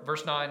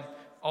 Verse 9,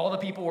 all the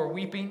people were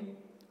weeping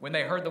when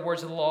they heard the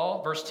words of the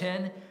law. Verse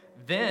 10,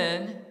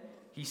 then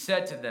he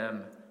said to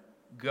them,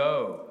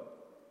 "Go,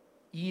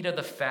 eat of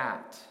the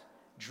fat,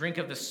 drink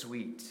of the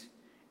sweet,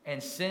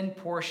 and send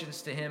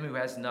portions to him who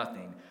has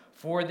nothing.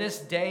 For this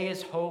day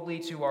is holy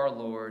to our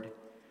Lord.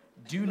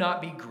 Do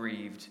not be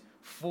grieved,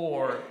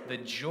 for the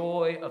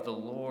joy of the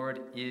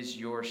Lord is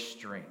your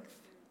strength."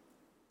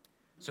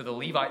 So the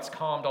Levites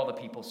calmed all the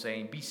people,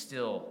 saying, "Be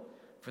still,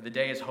 for the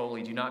day is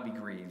holy. Do not be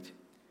grieved."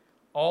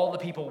 All the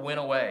people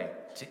went away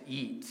to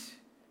eat,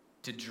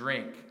 to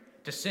drink,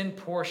 to send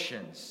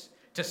portions,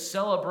 to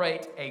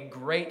celebrate a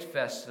great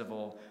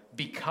festival,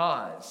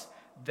 because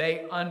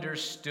they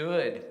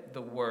understood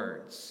the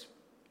words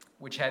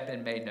which had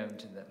been made known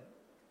to them.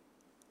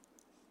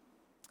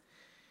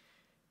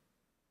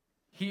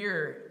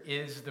 Here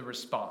is the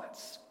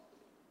response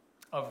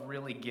of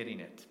really getting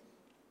it.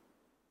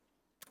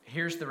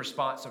 Here's the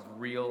response of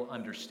real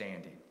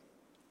understanding.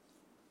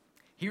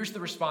 Here's the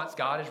response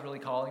God is really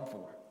calling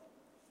for.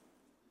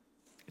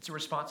 It's a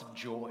response of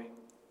joy.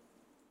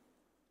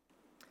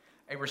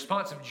 A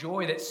response of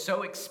joy that's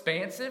so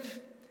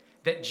expansive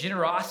that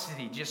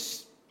generosity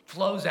just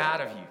flows out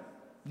of you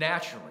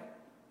naturally.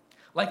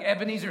 Like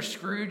Ebenezer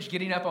Scrooge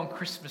getting up on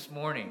Christmas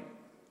morning.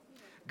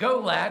 "Go,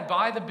 lad,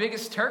 buy the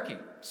biggest turkey.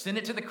 Send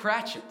it to the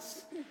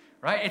Cratchits."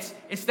 Right?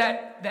 It's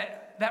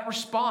that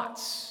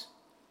response.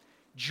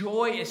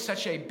 Joy is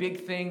such a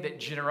big thing that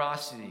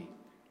generosity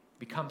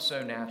becomes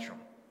so natural.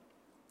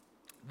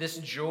 This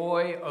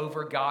joy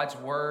over God's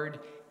word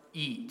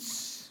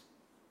eats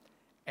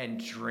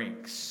and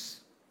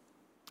drinks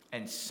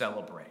and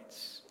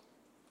celebrates.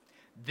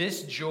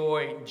 This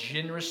joy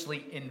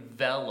generously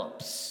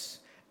envelops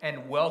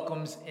and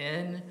welcomes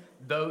in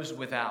those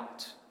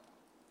without,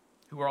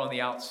 who are on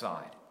the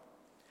outside.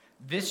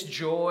 This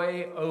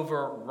joy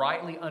over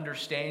rightly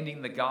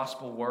understanding the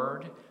gospel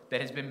word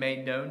that has been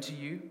made known to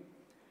you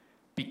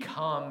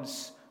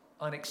becomes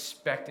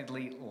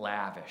unexpectedly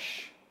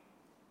lavish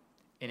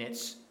in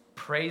its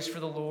praise for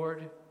the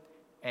Lord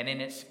and in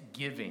its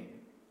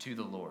giving to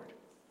the Lord.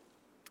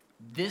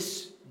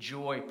 This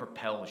joy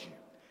propels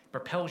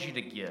you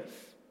to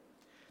give.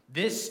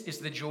 This is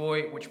the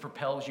joy which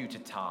propels you to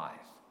tithe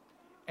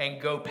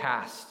and go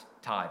past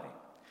tithing.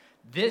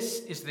 This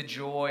is the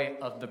joy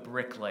of the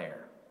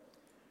bricklayer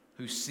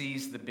who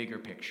sees the bigger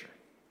picture.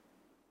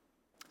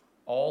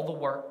 All the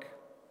work,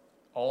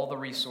 all the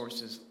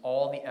resources,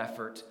 all the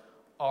effort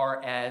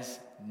are as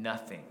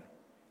nothing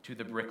to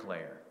the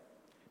bricklayer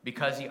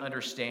because he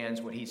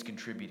understands what he's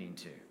contributing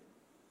to.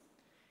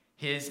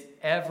 His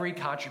every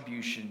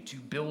contribution to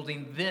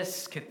building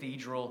this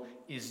cathedral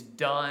is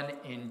done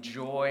in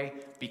joy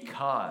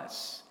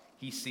because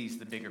he sees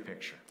the bigger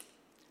picture.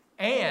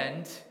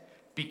 And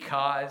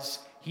because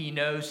he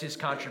knows his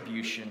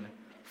contribution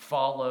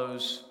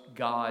follows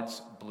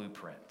God's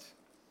blueprint.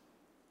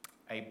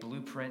 A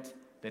blueprint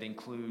that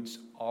includes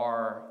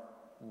our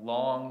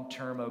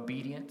long-term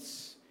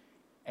obedience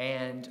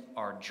and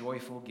our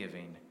joyful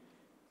giving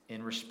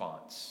in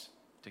response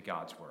to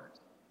God's word.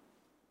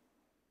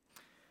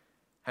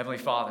 Heavenly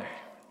Father,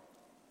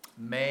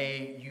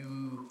 may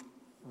you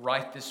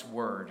write this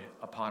word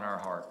upon our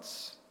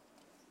hearts.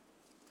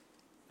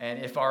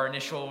 And if our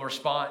initial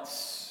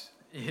response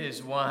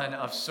is one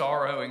of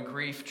sorrow and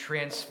grief,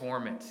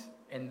 transform it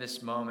in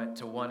this moment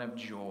to one of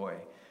joy.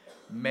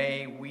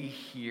 May we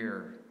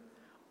hear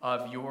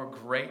of your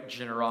great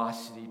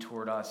generosity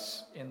toward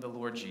us in the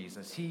Lord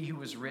Jesus. He who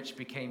was rich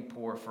became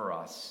poor for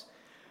us.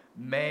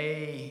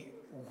 May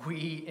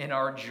we, in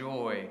our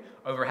joy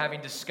over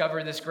having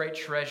discovered this great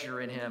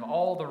treasure in him,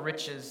 all the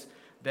riches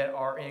that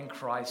are in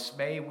Christ,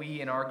 may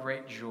we, in our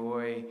great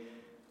joy,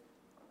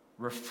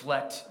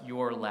 reflect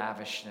your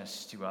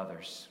lavishness to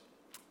others.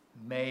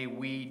 May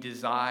we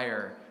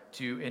desire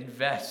to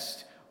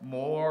invest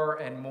more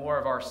and more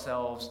of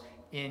ourselves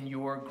in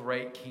your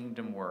great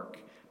kingdom work.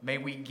 May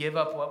we give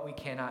up what we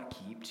cannot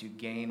keep to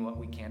gain what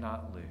we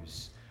cannot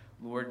lose.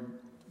 Lord,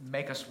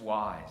 make us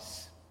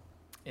wise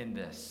in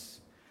this.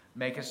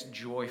 Make us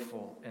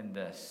joyful in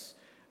this.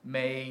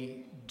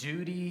 May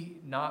duty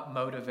not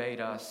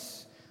motivate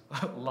us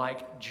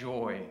like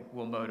joy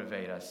will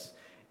motivate us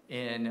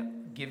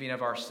in giving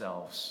of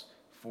ourselves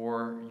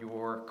for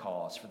your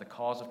cause, for the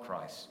cause of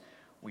Christ.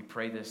 We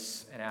pray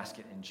this and ask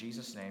it in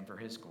Jesus' name for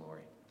his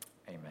glory.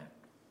 Amen.